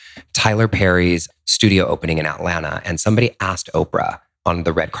at Tyler Perry's studio opening in Atlanta, and somebody asked Oprah on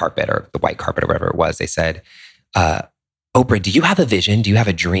the red carpet or the white carpet or whatever it was. They said, Oprah, do you have a vision? Do you have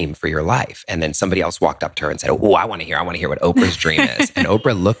a dream for your life? And then somebody else walked up to her and said, oh, I want to hear what Oprah's dream is. And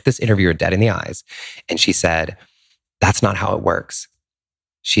Oprah looked this interviewer dead in the eyes and she said, that's not how it works.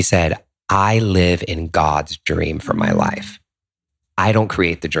 She said, I live in God's dream for my life. I don't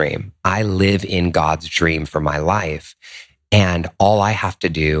create the dream. I live in God's dream for my life. And all I have to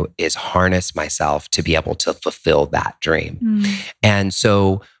do is harness myself to be able to fulfill that dream. And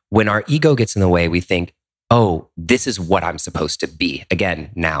so when our ego gets in the way, we think, oh, this is what I'm supposed to be. Again,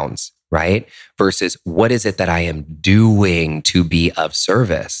 nouns, right? Versus what is it that I am doing to be of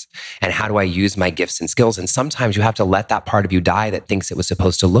service? And how do I use my gifts and skills? And sometimes you have to let that part of you die that thinks it was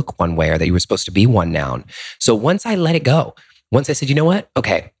supposed to look one way or that you were supposed to be one noun. So once I let it go, once I said, you know what?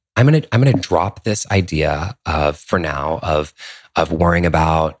 Okay, I'm gonna drop this idea for now of worrying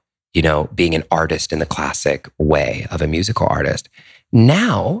about, being an artist in the classic way of a musical artist.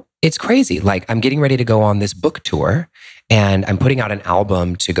 Now it's crazy. Like I'm getting ready to go on this book tour and I'm putting out an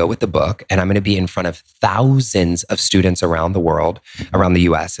album to go with the book. And I'm going to be in front of thousands of students around the world, around the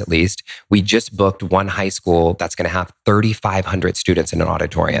US at least. We just booked one high school that's going to have 3,500 students in an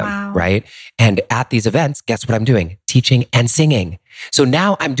auditorium, right? And at these events, guess what I'm doing? Teaching and singing. So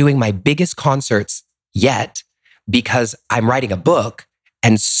now I'm doing my biggest concerts yet because I'm writing a book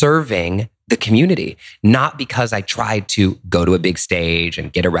and serving the community, not because I tried to go to a big stage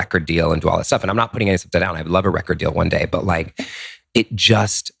and get a record deal and do all this stuff. And I'm not putting any stuff down. I'd love a record deal one day, but like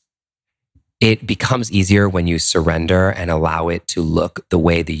it becomes easier when you surrender and allow it to look the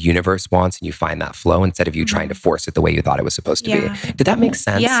way the universe wants and you find that flow instead of you trying to force it the way you thought it was supposed to be. Did that make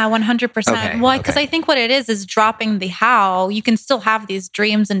sense? Yeah, 100%. Okay, well, because I think what it is dropping the how. You can still have these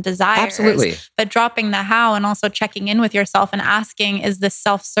dreams and desires. Absolutely. But dropping the how and also checking in with yourself and asking, is this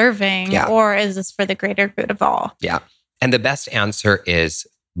self-serving or is this for the greater good of all? Yeah. And the best answer is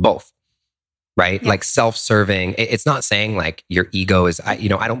both. Right? Like self-serving. It's not saying like your ego is, I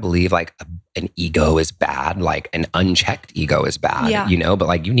don't believe like an ego is bad, like an unchecked ego is bad, but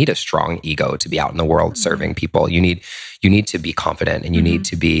like you need a strong ego to be out in the world serving people. You need to be confident and you need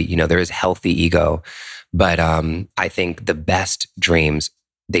to be, there is healthy ego. But I think the best dreams,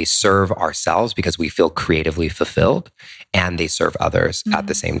 they serve ourselves because we feel creatively fulfilled and they serve others at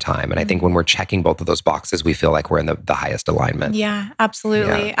the same time. And I think when we're checking both of those boxes, we feel like we're in the highest alignment. Yeah,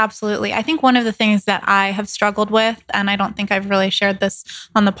 absolutely. Yeah. Absolutely. I think one of the things that I have struggled with, and I don't think I've really shared this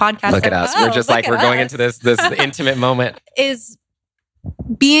on the podcast. Look at us. We're just like, we're going into this intimate moment. Is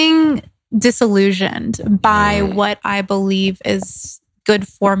being disillusioned by what I believe is good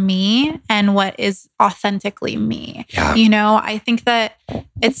for me and what is authentically me. Yeah. I think that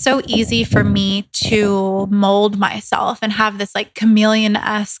it's so easy for me to mold myself and have this like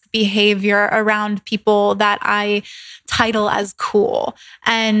chameleon-esque behavior around people that I title as cool.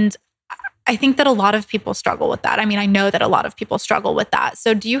 And I think that a lot of people struggle with that. I mean, I know that a lot of people struggle with that.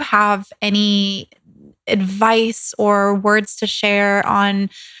 So do you have any advice or words to share on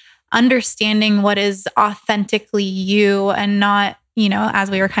understanding what is authentically you and not, as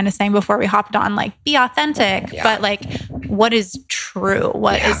we were kind of saying before we hopped on, like be authentic, but like what is true?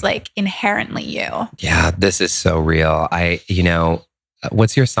 What is like inherently you? Yeah, this is so real.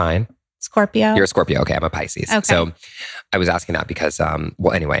 What's your sign? Scorpio. You're a Scorpio. Okay, I'm a Pisces. Okay. So I was asking that because,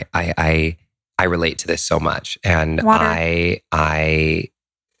 anyway, I relate to this so much. And I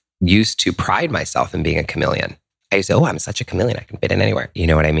used to pride myself in being a chameleon. I used to say, I'm such a chameleon. I can fit in anywhere. You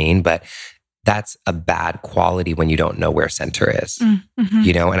know what I mean? But that's a bad quality when you don't know where center is, and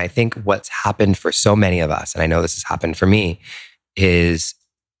I think what's happened for so many of us, and I know this has happened for me, is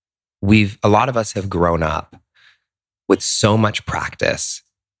a lot of us have grown up with so much practice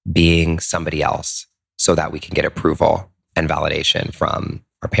being somebody else so that we can get approval and validation from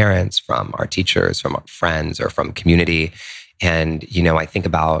our parents, from our teachers, from our friends, or from community. And, I think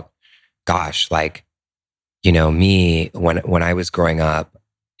about, me, when I was growing up,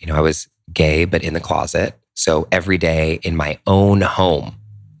 I was gay, but in the closet. So every day in my own home,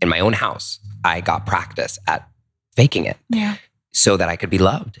 in my own house, I got practice at faking it so that I could be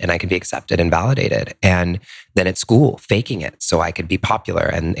loved and I could be accepted and validated. And then at school, faking it so I could be popular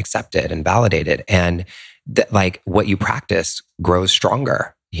and accepted and validated. And what you practice grows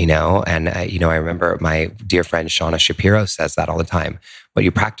stronger, And, I remember my dear friend, Shauna Shapiro, says that all the time. What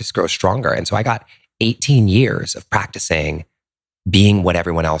you practice grows stronger. And so I got 18 years of practicing being what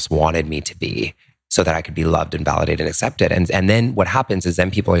everyone else wanted me to be so that I could be loved and validated and accepted. And then what happens is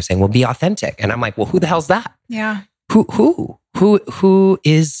then people are saying, well, be authentic. And I'm like, well, who the hell's that? Yeah. Who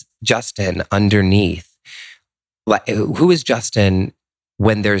is Justin underneath? Like, who is Justin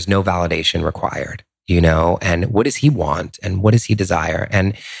when there's no validation required, and what does he want and what does he desire?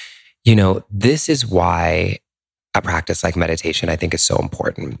 And, this is why a practice like meditation, I think, is so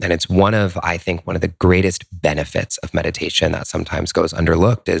important. And it's one of the greatest benefits of meditation that sometimes goes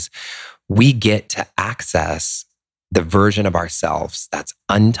underlooked is we get to access the version of ourselves that's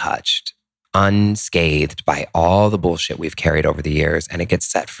untouched, unscathed by all the bullshit we've carried over the years, and it gets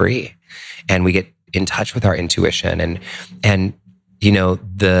set free. And we get in touch with our intuition. And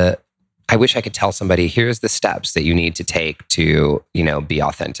I wish I could tell somebody, here's the steps that you need to take to, be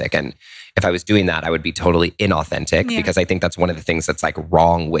authentic. And if I was doing that, I would be totally inauthentic because I think that's one of the things that's like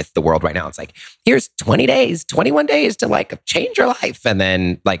wrong with the world right now. It's like, here's 20 days, 21 days to like change your life. And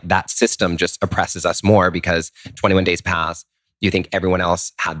then like that system just oppresses us more because 21 days pass. You think everyone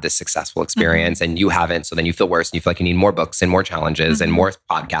else had this successful experience and you haven't. So then you feel worse and you feel like you need more books and more challenges and more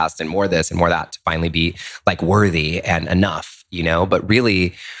podcasts and more this and more that to finally be like worthy and enough, but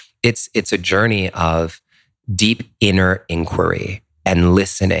really it's a journey of deep inner inquiry and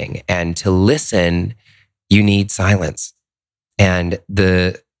listening. And to listen, you need silence. And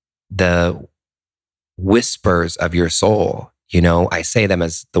the whispers of your soul, I say them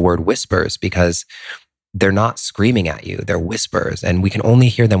as the word whispers because they're not screaming at you, they're whispers. And we can only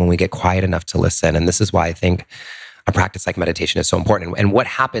hear them when we get quiet enough to listen. And this is why I think a practice like meditation is so important. And what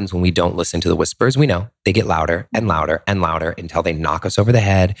happens when we don't listen to the whispers? We know they get louder and louder and louder until they knock us over the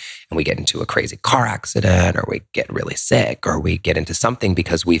head and we get into a crazy car accident or we get really sick or we get into something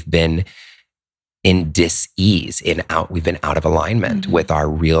because we've been in dis-ease, we've been out of alignment with our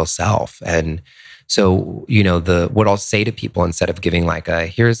real self. And so, what I'll say to people instead of giving like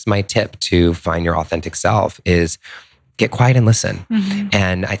here's my tip to find your authentic self is get quiet and listen.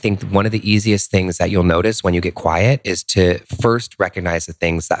 And I think one of the easiest things that you'll notice when you get quiet is to first recognize the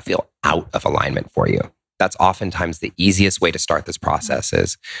things that feel out of alignment for you. That's oftentimes the easiest way to start this process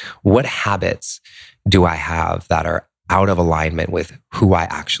is what habits do I have that are out of alignment with who I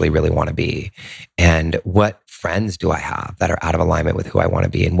actually really want to be? And what friends do I have that are out of alignment with who I want to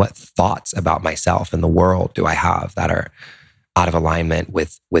be? And what thoughts about myself and the world do I have that are out of alignment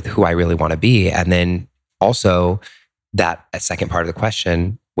with who I really want to be? And then also that a second part of the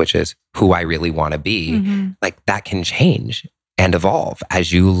question, which is who I really want to be, like that can change and evolve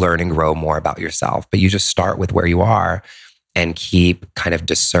as you learn and grow more about yourself. But you just start with where you are and keep kind of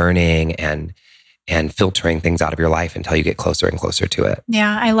discerning and filtering things out of your life until you get closer and closer to it.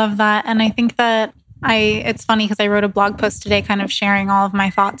 Yeah, I love that. And I think that it's funny because I wrote a blog post today kind of sharing all of my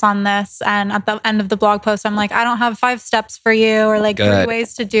thoughts on this. And at the end of the blog post, I'm like, I don't have 5 steps for you or like 3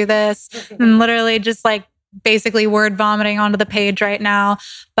 ways to do this. And literally just like basically word vomiting onto the page right now.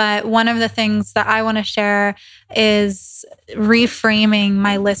 But one of the things that I want to share is reframing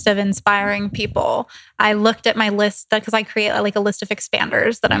my list of inspiring people. I looked at my list because I create like a list of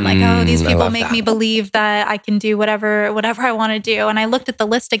expanders that I'm like, oh, these people make me believe that I can do whatever I want to do. And I looked at the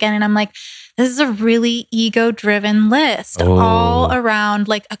list again and I'm like, this is a really ego-driven list all around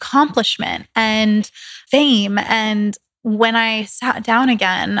like accomplishment and fame. And when I sat down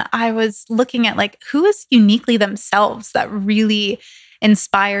again, I was looking at like, who is uniquely themselves that really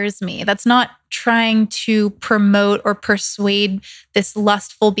inspires me? That's not trying to promote or persuade this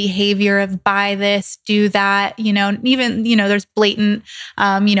lustful behavior of buy this, do that, even, there's blatant,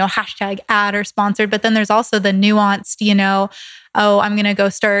 hashtag ad or sponsored, but then there's also the nuanced, oh, I'm going to go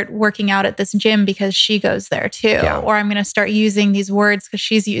start working out at this gym because she goes there too. Yeah. Or I'm going to start using these words because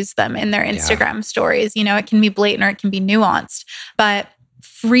she's used them in their Instagram stories. It can be blatant or it can be nuanced, but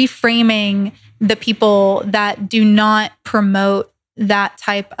reframing the people that do not promote that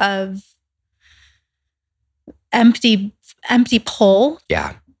type of empty pull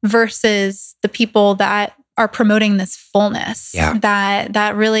versus the people that are promoting this fullness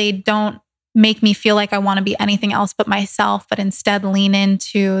that really don't make me feel like I want to be anything else but myself, but instead lean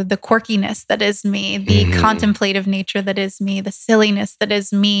into the quirkiness that is me, the contemplative nature that is me, the silliness that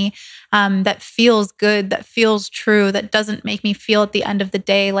is me, that feels good, that feels true, that doesn't make me feel at the end of the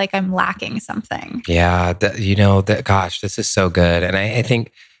day like I'm lacking something. Yeah, gosh, this is so good. And I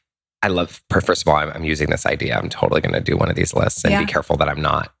think I love, first of all, I'm using this idea. I'm totally going to do one of these lists and be careful that I'm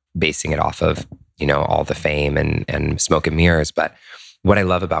not basing it off of, all the fame and smoke and mirrors. But what I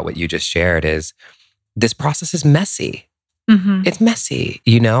love about what you just shared is this process is messy. It's messy,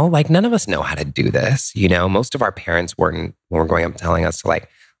 like none of us know how to do this. Most of our parents weren't, when we're growing up, telling us to like,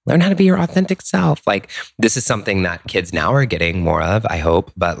 learn how to be your authentic self. Like this is something that kids now are getting more of, I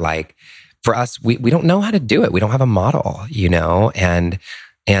hope. But like, for us, we don't know how to do it. We don't have a model,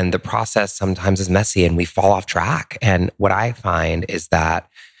 and the process sometimes is messy and we fall off track. And what I find is that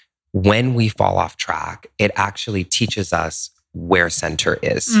when we fall off track, it actually teaches us where center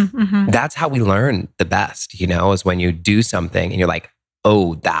is. Mm-hmm. That's how we learn the best, is when you do something and you're like,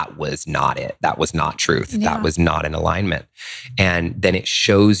 oh, that was not it. That was not truth. Yeah. That was not in alignment. And then it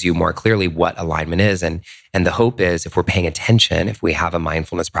shows you more clearly what alignment is. And the hope is, if we're paying attention, if we have a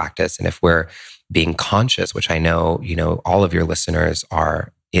mindfulness practice, and if we're being conscious, which I know, all of your listeners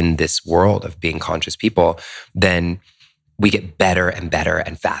are in this world of being conscious people, then we get better and better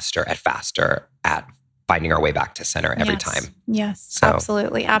and faster at finding our way back to center every time. Yes, So,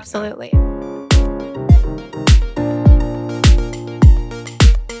 absolutely. Absolutely.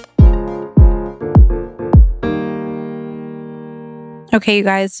 Okay, you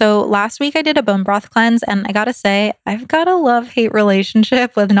guys. So last week I did a bone broth cleanse, and I gotta say, I've got a love-hate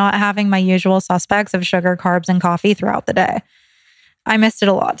relationship with not having my usual suspects of sugar, carbs, and coffee throughout the day. I missed it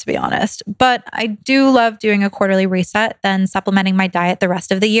a lot, to be honest. But I do love doing a quarterly reset, then supplementing my diet the rest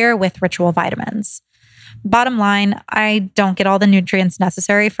of the year with Ritual vitamins. Bottom line, I don't get all the nutrients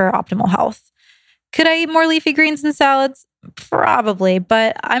necessary for optimal health. Could I eat more leafy greens and salads? Probably,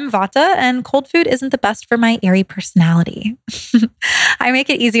 but I'm Vata and cold food isn't the best for my airy personality. I make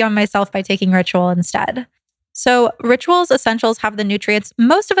it easy on myself by taking Ritual instead. So Ritual's essentials have the nutrients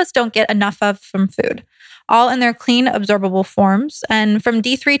most of us don't get enough of from food, all in their clean, absorbable forms. And from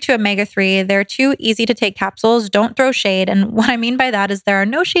D3 to omega-3, they're 2 easy to take capsules. Don't throw shade. And what I mean by that is there are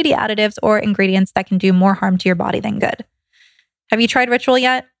no shady additives or ingredients that can do more harm to your body than good. Have you tried Ritual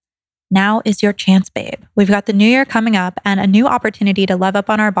yet? Now is your chance, babe. We've got the new year coming up and a new opportunity to level up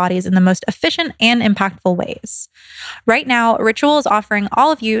on our bodies in the most efficient and impactful ways. Right now, Ritual is offering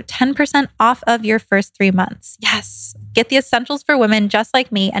all of you 10% off of your first 3 months. Yes. Get the essentials for women just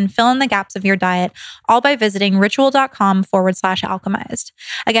like me and fill in the gaps of your diet, all by visiting ritual.com/alchemized.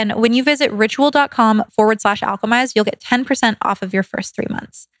 Again, when you visit ritual.com/alchemized, you'll get 10% off of your first 3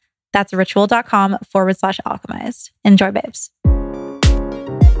 months. That's ritual.com/alchemized. Enjoy, babes.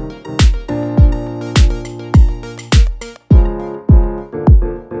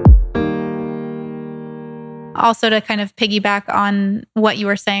 Also, to kind of piggyback on what you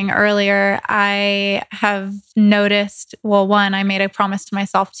were saying earlier, I have noticed, well, one, I made a promise to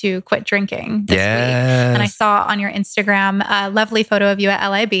myself to quit drinking this week. And I saw on your Instagram a lovely photo of you at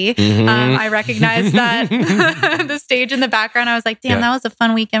LIB. Mm-hmm. I recognized that the stage in the background. I was like, damn, that was a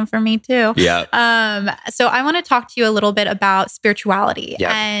fun weekend for me too. Yeah. So I want to talk to you a little bit about spirituality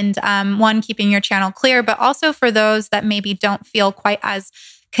and one, keeping your channel clear, but also for those that maybe don't feel quite as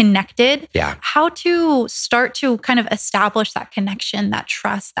connected, how to start to kind of establish that connection, that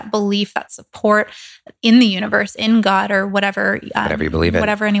trust, that belief, that support in the universe, in God, or whatever you believe in,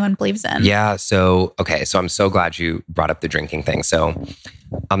 whatever anyone believes in. Yeah. So, okay. So I'm so glad you brought up the drinking thing. So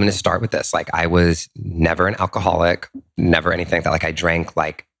I'm going to start with this. Like, I was never an alcoholic, never anything like that. Like, I drank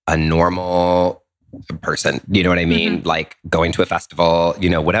like a normal person, you know what I mean? Mm-hmm. Like going to a festival,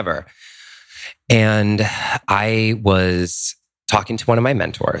 whatever. And I was talking to one of my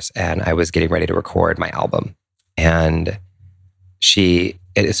mentors, and I was getting ready to record my album. And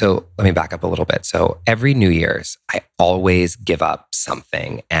so let me back up a little bit. So every New Year's, I always give up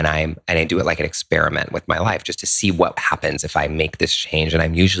something, and I do it like an experiment with my life just to see what happens if I make this change. And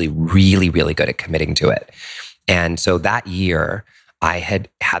I'm usually really, really good at committing to it. And so that year, I had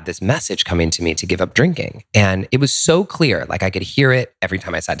this message coming to me to give up drinking. And it was so clear, like I could hear it every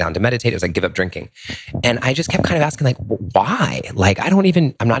time I sat down to meditate. It was like, give up drinking. And I just kept kind of asking, like, why? Like, I'm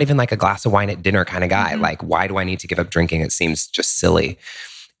not even like a glass of wine at dinner kind of guy. Mm-hmm. Like, why do I need to give up drinking? It seems just silly.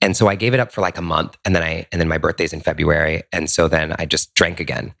 And so I gave it up for like a month, and then my birthday's in February. And so then I just drank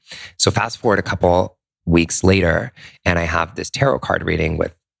again. So fast forward a couple weeks later, and I have this tarot card reading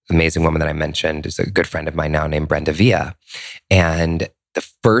with amazing woman that I mentioned, is a good friend of mine now named Brenda Villa. And the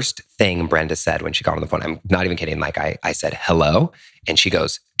first thing Brenda said when she got on the phone, I'm not even kidding, like I said, hello. And she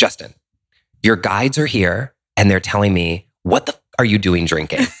goes, Justin, your guides are here and they're telling me, what the are you doing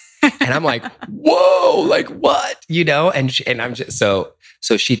drinking? And I'm like, whoa, like what? And I'm just, so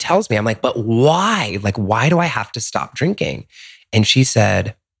she tells me, I'm like, but why? Like, why do I have to stop drinking? And she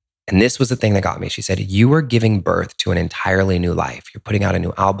said, and this was the thing that got me. She said, you are giving birth to an entirely new life. You're putting out a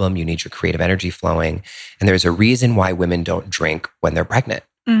new album. You need your creative energy flowing. And there's a reason why women don't drink when they're pregnant.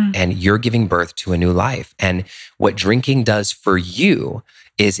 And you're giving birth to a new life. And what drinking does for you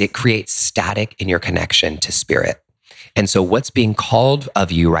is it creates static in your connection to spirit. And so what's being called of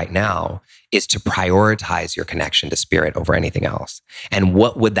you right now is to prioritize your connection to spirit over anything else. And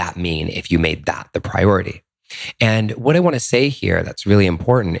what would that mean if you made that the priority? And what I want to say here that's really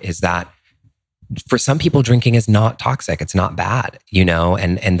important is that for some people, drinking is not toxic. It's not bad, you know?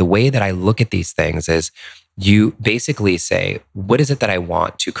 And the way that I look at these things is you basically say, what is it that I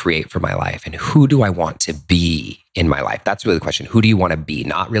want to create for my life? And who do I want to be in my life? That's really the question. Who do you want to be?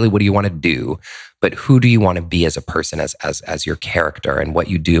 Not really what do you want to do, but who do you want to be as a person, as your character and what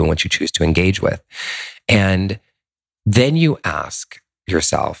you do and what you choose to engage with? And then you ask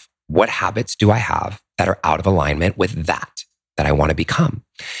yourself, what habits do I have that are out of alignment with that I want to become?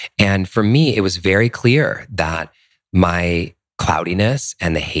 And for me, it was very clear that my cloudiness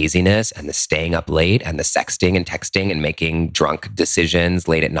and the haziness and the staying up late and the sexting and texting and making drunk decisions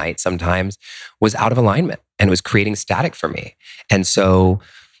late at night sometimes was out of alignment and was creating static for me. And so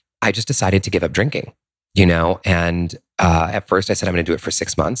I just decided to give up drinking, you know? And at first I said, I'm going to do it for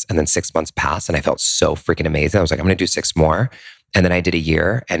 6 months. And then 6 months passed and I felt so freaking amazing. I was like, I'm going to do 6 more. And then I did a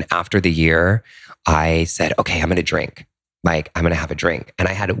year. And after the year, I said, okay, I'm going to drink. Like, I'm going to have a drink. And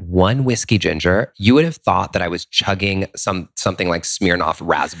I had 1 whiskey ginger. You would have thought that I was chugging something like Smirnoff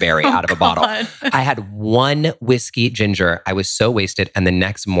raspberry out of a bottle. I had 1 whiskey ginger. I was so wasted. And the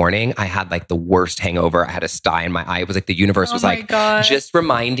next morning I had like the worst hangover. I had a sty in my eye. It was like the universe was like, just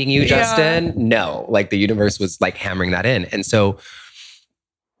reminding you, Justin. No, like the universe was like hammering that in. And so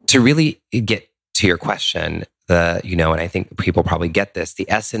to really get to your question, and I think people probably get this, the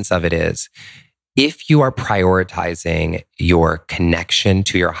essence of it is, if you are prioritizing your connection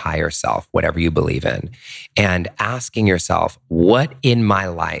to your higher self, whatever you believe in, and asking yourself, what in my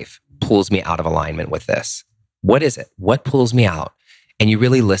life pulls me out of alignment with this? What is it? What pulls me out? And you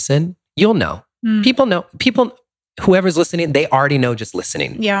really listen, you'll know. People know. Whoever's listening, they already know just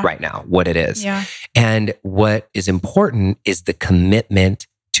listening right now what it is. Yeah. And what is important is the commitment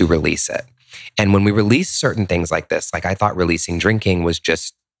to release it. And when we release certain things like this, like I thought releasing drinking was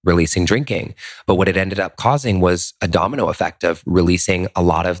just releasing drinking. But what it ended up causing was a domino effect of releasing a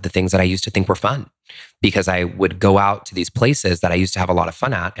lot of the things that I used to think were fun. Because I would go out to these places that I used to have a lot of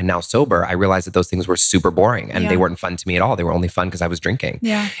fun at. And now sober, I realized that those things were super boring and they weren't fun to me at all. They were only fun because I was drinking.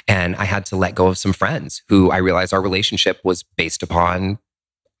 Yeah. And I had to let go of some friends who I realized our relationship was based upon,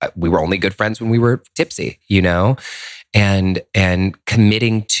 we were only good friends when we were tipsy, you know? And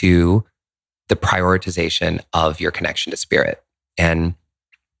committing to the prioritization of your connection to spirit. And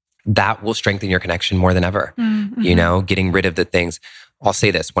that will strengthen your connection more than ever. Mm-hmm. You know, getting rid of the things. I'll say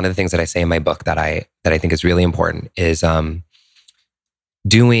this. One of the things that I say in my book that I think is really important is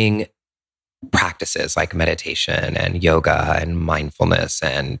doing practices like meditation and yoga and mindfulness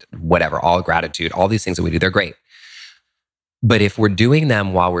and whatever, all gratitude, all these things that we do, they're great. But if we're doing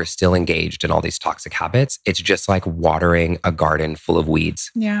them while we're still engaged in all these toxic habits, it's just like watering a garden full of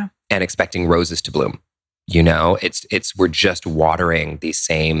weeds and expecting roses to bloom. You know, we're just watering the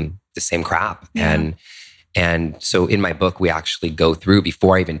same crap. Yeah. And so in my book, we actually go through,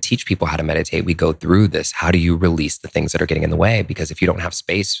 before I even teach people how to meditate, we go through this. How do you release the things that are getting in the way? Because if you don't have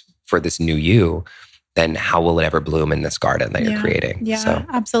space for this new you, then how will it ever bloom in this garden that you're creating? Yeah, so.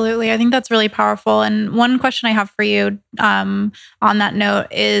 Absolutely. I think that's really powerful. And one question I have for you on that note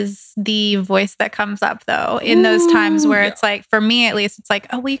is the voice that comes up though, in those times where it's like, for me at least, it's like,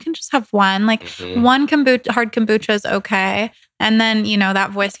 oh, well, you can just have one. Like one hard kombucha is okay. And then, you know, that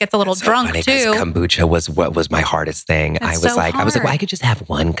voice gets a little drunk funny, too. Kombucha was what was my hardest thing. I was like, well, I could just have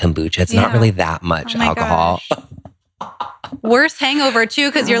one kombucha. It's not really that much alcohol. Worse hangover too,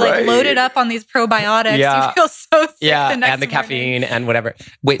 because you're like loaded up on these probiotics. You feel so sick. Yeah, and the caffeine and whatever.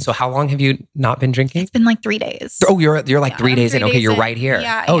 Wait, so how long have you not been drinking? It's been like 3 days. Oh, you're like 3 days in. Okay, you're right here.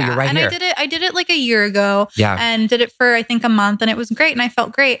 Yeah. You're right here. And I did it like a year ago. Yeah. And did it for I think a month, and it was great, and I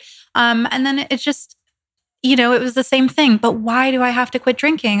felt great. And then it just, you know, it was the same thing. But why do I have to quit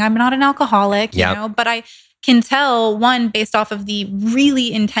drinking? I'm not an alcoholic, you know, but I can tell, one, based off of the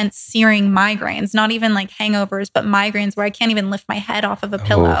really intense searing migraines, not even like hangovers, but migraines where I can't even lift my head off of a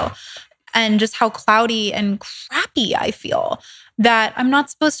pillow, and just how cloudy and crappy I feel, that I'm not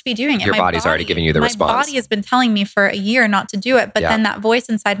supposed to be doing it. Your body's already giving you the response. My body has been telling me for a year not to do it, but then that voice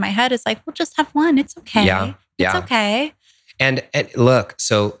inside my head is like, well, just have one. It's okay. It's okay. And look,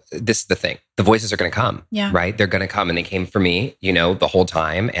 so this is the thing. The voices are going to come, Yeah. right? They're going to come, and they came for me, you know, the whole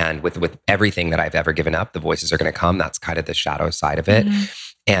time. And with everything that I've ever given up, the voices are going to come. That's kind of the shadow side of it. Mm-hmm.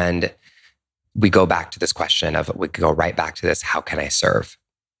 And we go back to this question of, we go right back to this, how can I serve,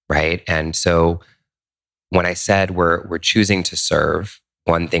 right? And so when I said we're choosing to serve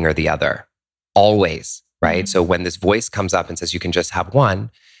one thing or the other, always, right? Mm-hmm. So when this voice comes up and says you can just have one,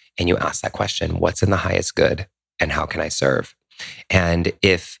 and you ask that question, what's in the highest good and how can I serve? And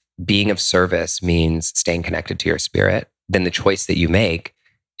if being of service means staying connected to your spirit, then the choice that you make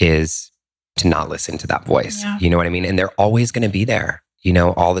is to not listen to that voice. Yeah. You know what I mean? And they're always going to be there, you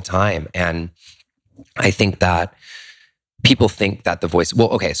know, all the time. And I think that people think that the voice, well,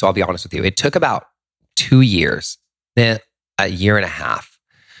 okay, so I'll be honest with you. It took about 2 years, a year and a half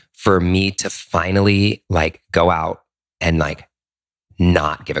for me to finally like go out and like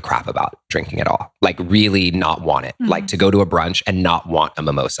not give a crap about drinking at all. Like really not want it. Like to go to a brunch and not want a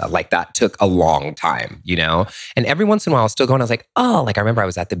mimosa. Like that took a long time, you know? And every once in a while I was still going, I was like, oh, like I remember I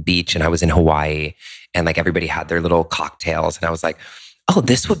was at the beach and I was in Hawaii and like everybody had their little cocktails and I was like, oh,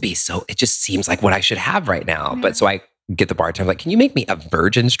 this would be so, it just seems like what I should have right now. But so I get the bartender like, can you make me a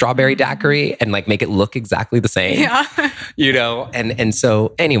virgin strawberry daiquiri and like make it look exactly the same? Yeah. You know? And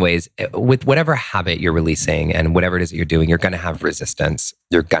so anyways, with whatever habit you're releasing and whatever it is that you're doing, you're going to have resistance.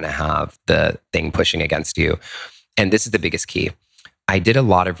 You're going to have the thing pushing against you. And this is the biggest key. I did a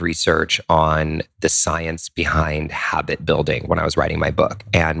lot of research on the science behind habit building when I was writing my book.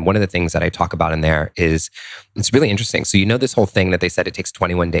 And one of the things that I talk about in there is, it's really interesting. So you know this whole thing that they said it takes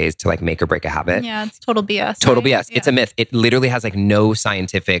 21 days to like make or break a habit? Yeah, it's total BS. Total right? BS. Yeah. It's a myth. It literally has like no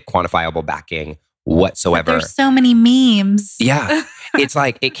scientific quantifiable backing whatsoever. But there's so many memes. Yeah. It's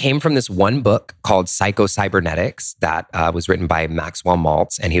like, it came from this one book called Psycho-Cybernetics that was written by Maxwell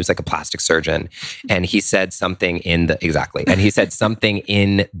Maltz. And he was like a plastic surgeon. And he said something in the, exactly. And he said something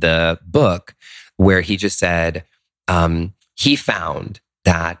in the book where he just said, he found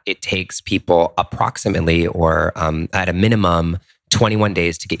that it takes people approximately or at a minimum 21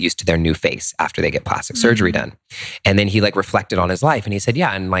 days to get used to their new face after they get plastic surgery done. And then he like reflected on his life and he said,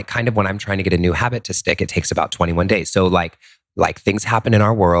 yeah, and like kind of when I'm trying to get a new habit to stick, it takes about 21 days. So like things happen in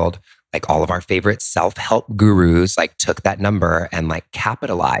our world, like all of our favorite self-help gurus like took that number and like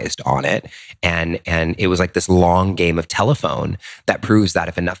capitalized on it. And it was like this long game of telephone that proves that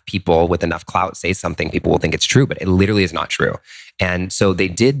if enough people with enough clout say something, people will think it's true, but it literally is not true. And so they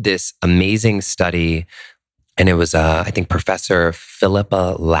did this amazing study. And it was, I think, Professor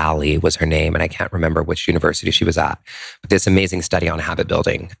Philippa Lally was her name. And I can't remember which university she was at. But this amazing study on habit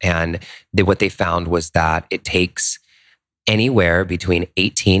building. And what they found was that it takes anywhere between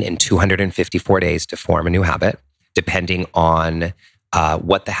 18 and 254 days to form a new habit, depending on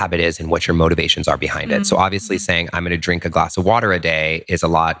what the habit is and what your motivations are behind it. So obviously saying, I'm going to drink a glass of water a day is a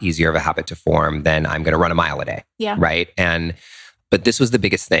lot easier of a habit to form than I'm going to run a mile a day. Yeah. Right. But this was the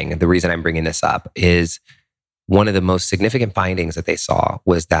biggest thing. The reason I'm bringing this up is one of the most significant findings that they saw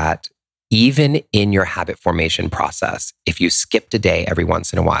was that even in your habit formation process, if you skipped a day every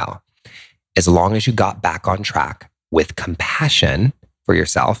once in a while, as long as you got back on track with compassion for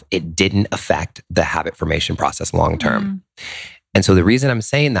yourself, it didn't affect the habit formation process long term. And so the reason I'm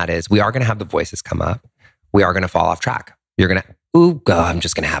saying that is we are going to have the voices come up. We are going to fall off track. You're going to, ooh, God, I'm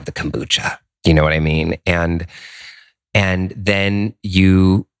just going to have the kombucha. You know what I mean? And then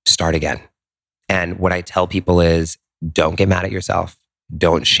you start again. And what I tell people is don't get mad at yourself.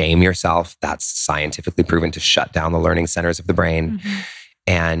 Don't shame yourself. That's scientifically proven to shut down the learning centers of the brain.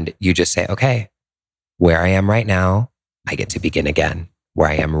 And you just say, okay, where I am right now, I get to begin again. Where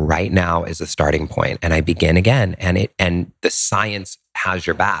I am right now is a starting point, and I begin again. And the science has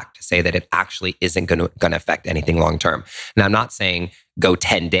your back to say that it actually isn't going to affect anything long term. And I'm not saying go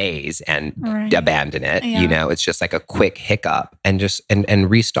 10 days and abandon it. Yeah. You know, it's just like a quick hiccup and just and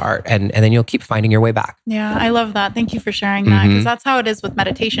restart, and then you'll keep finding your way back. Yeah, I love that. Thank you for sharing that, because that's how it is with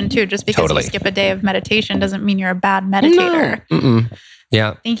meditation too. Just because you skip a day of meditation doesn't mean you're a bad meditator. No.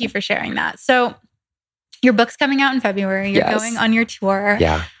 Yeah. Thank you for sharing that. So your book's coming out in February. You're going on your tour.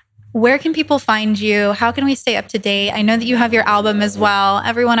 Yeah. Where can people find you? How can we stay up to date? I know that you have your album as well.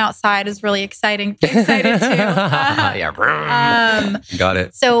 Everyone outside is really excited too. Got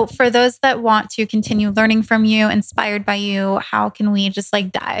it. So for those that want to continue learning from you, inspired by you, how can we just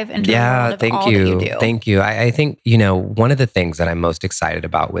like dive into the world of all that you do? Thank you. I think, one of the things that I'm most excited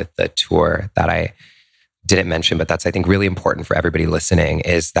about with the tour that I didn't mention, but that's, I think, really important for everybody listening,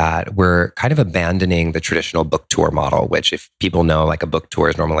 is that we're kind of abandoning the traditional book tour model, which if people know, like a book tour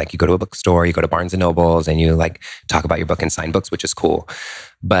is normally like you go to a bookstore, you go to Barnes & Nobles and you like talk about your book and sign books, which is cool.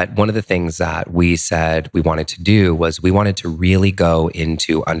 But one of the things that we said we wanted to do was we wanted to really go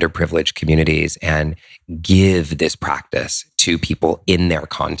into underprivileged communities and give this practice to people in their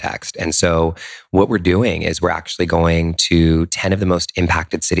context. And so what we're doing is we're actually going to 10 of the most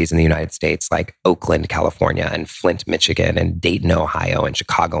impacted cities in the United States, like Oakland, California, and Flint, Michigan, and Dayton, Ohio, and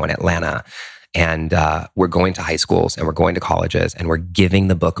Chicago, and Atlanta. And we're going to high schools and we're going to colleges and we're giving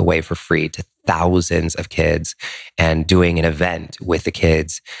the book away for free to thousands of kids and doing an event with the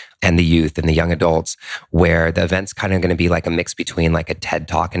kids and the youth and the young adults, where the event's kind of going to be like a mix between like a TED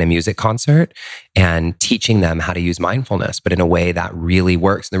Talk and a music concert, and teaching them how to use mindfulness, but in a way that really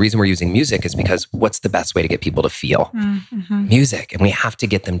works. And the reason we're using music is because what's the best way to get people to feel? Mm-hmm. Music. And we have to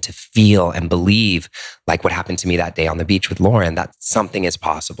get them to feel and believe, like what happened to me that day on the beach with Lauren, that something is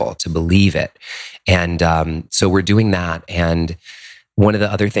possible, to believe it. And so we're doing that. And one of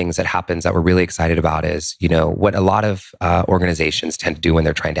the other things that happens that we're really excited about is, what a lot of organizations tend to do when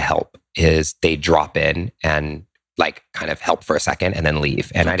they're trying to help is they drop in and like kind of help for a second and then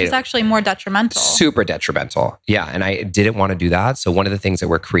leave. And It's actually more detrimental. Super detrimental. Yeah. And I didn't want to do that. So one of the things that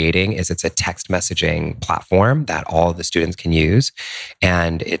we're creating is it's a text messaging platform that all the students can use.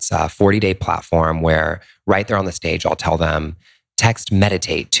 And it's a 40-day platform where right there on the stage, I'll tell them, text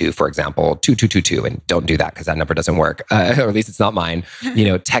meditate to, for example, 2222, and don't do that because that number doesn't work, or at least it's not mine.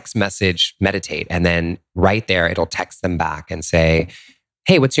 Text message meditate, and then right there it'll text them back and say,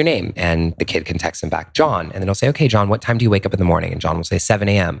 hey, what's your name? And the kid can text him back, John. And then he'll say, okay, John, what time do you wake up in the morning? And John will say 7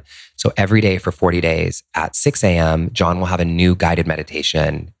 a.m. So every day for 40 days at 6 a.m., John will have a new guided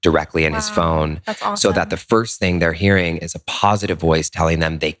meditation directly in his phone. That's awesome. So that the first thing they're hearing is a positive voice telling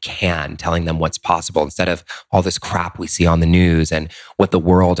them they can, telling them what's possible, instead of all this crap we see on the news and what the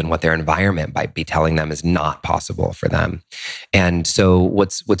world and what their environment might be telling them is not possible for them. And so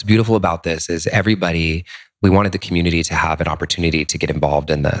what's beautiful about this is we wanted the community to have an opportunity to get involved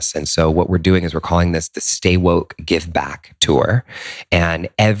in this. And so what we're doing is we're calling this the Stay Woke Give Back Tour. And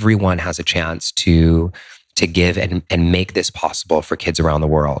everyone has a chance to give and make this possible for kids around the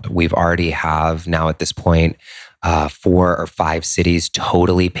world. We've already have now at this point 4 or 5 cities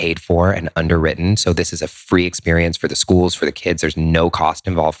totally paid for and underwritten. So this is a free experience for the schools, for the kids. There's no cost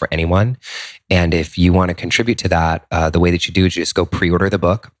involved for anyone. And if you want to contribute to that, the way that you do is you just go pre-order the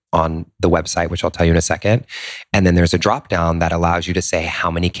book on the website, which I'll tell you in a second. And then there's a drop down that allows you to say how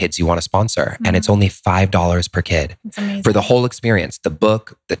many kids you want to sponsor. Mm-hmm. And it's only $5 per kid for the whole experience, the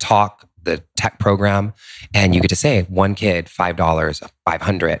book, the talk, the tech program. And you get to say one kid, $5,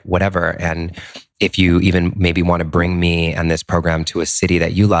 $500, whatever. And if you even maybe want to bring me and this program to a city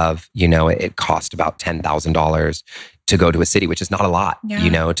that you love, it costs about $10,000 to go to a city, which is not a lot,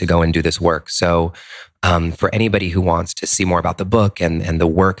 to go and do this work. So for anybody who wants to see more about the book and the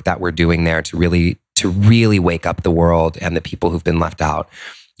work that we're doing there to really wake up the world and the people who've been left out,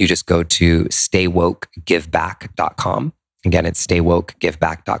 you just go to staywokegiveback.com. Again, it's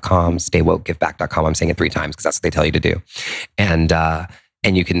staywokegiveback.com, staywokegiveback.com. I'm saying it 3 times because that's what they tell you to do. And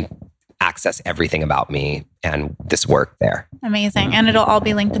you can access everything about me and this work there. Amazing. And it'll all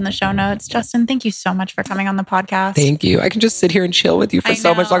be linked in the show notes. Justin, thank you so much for coming on the podcast. Thank you. I can just sit here and chill with you for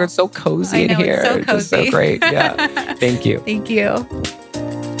so much longer. It's so cozy in here. It's so cozy. It's just so great. Yeah. Thank you. Thank you.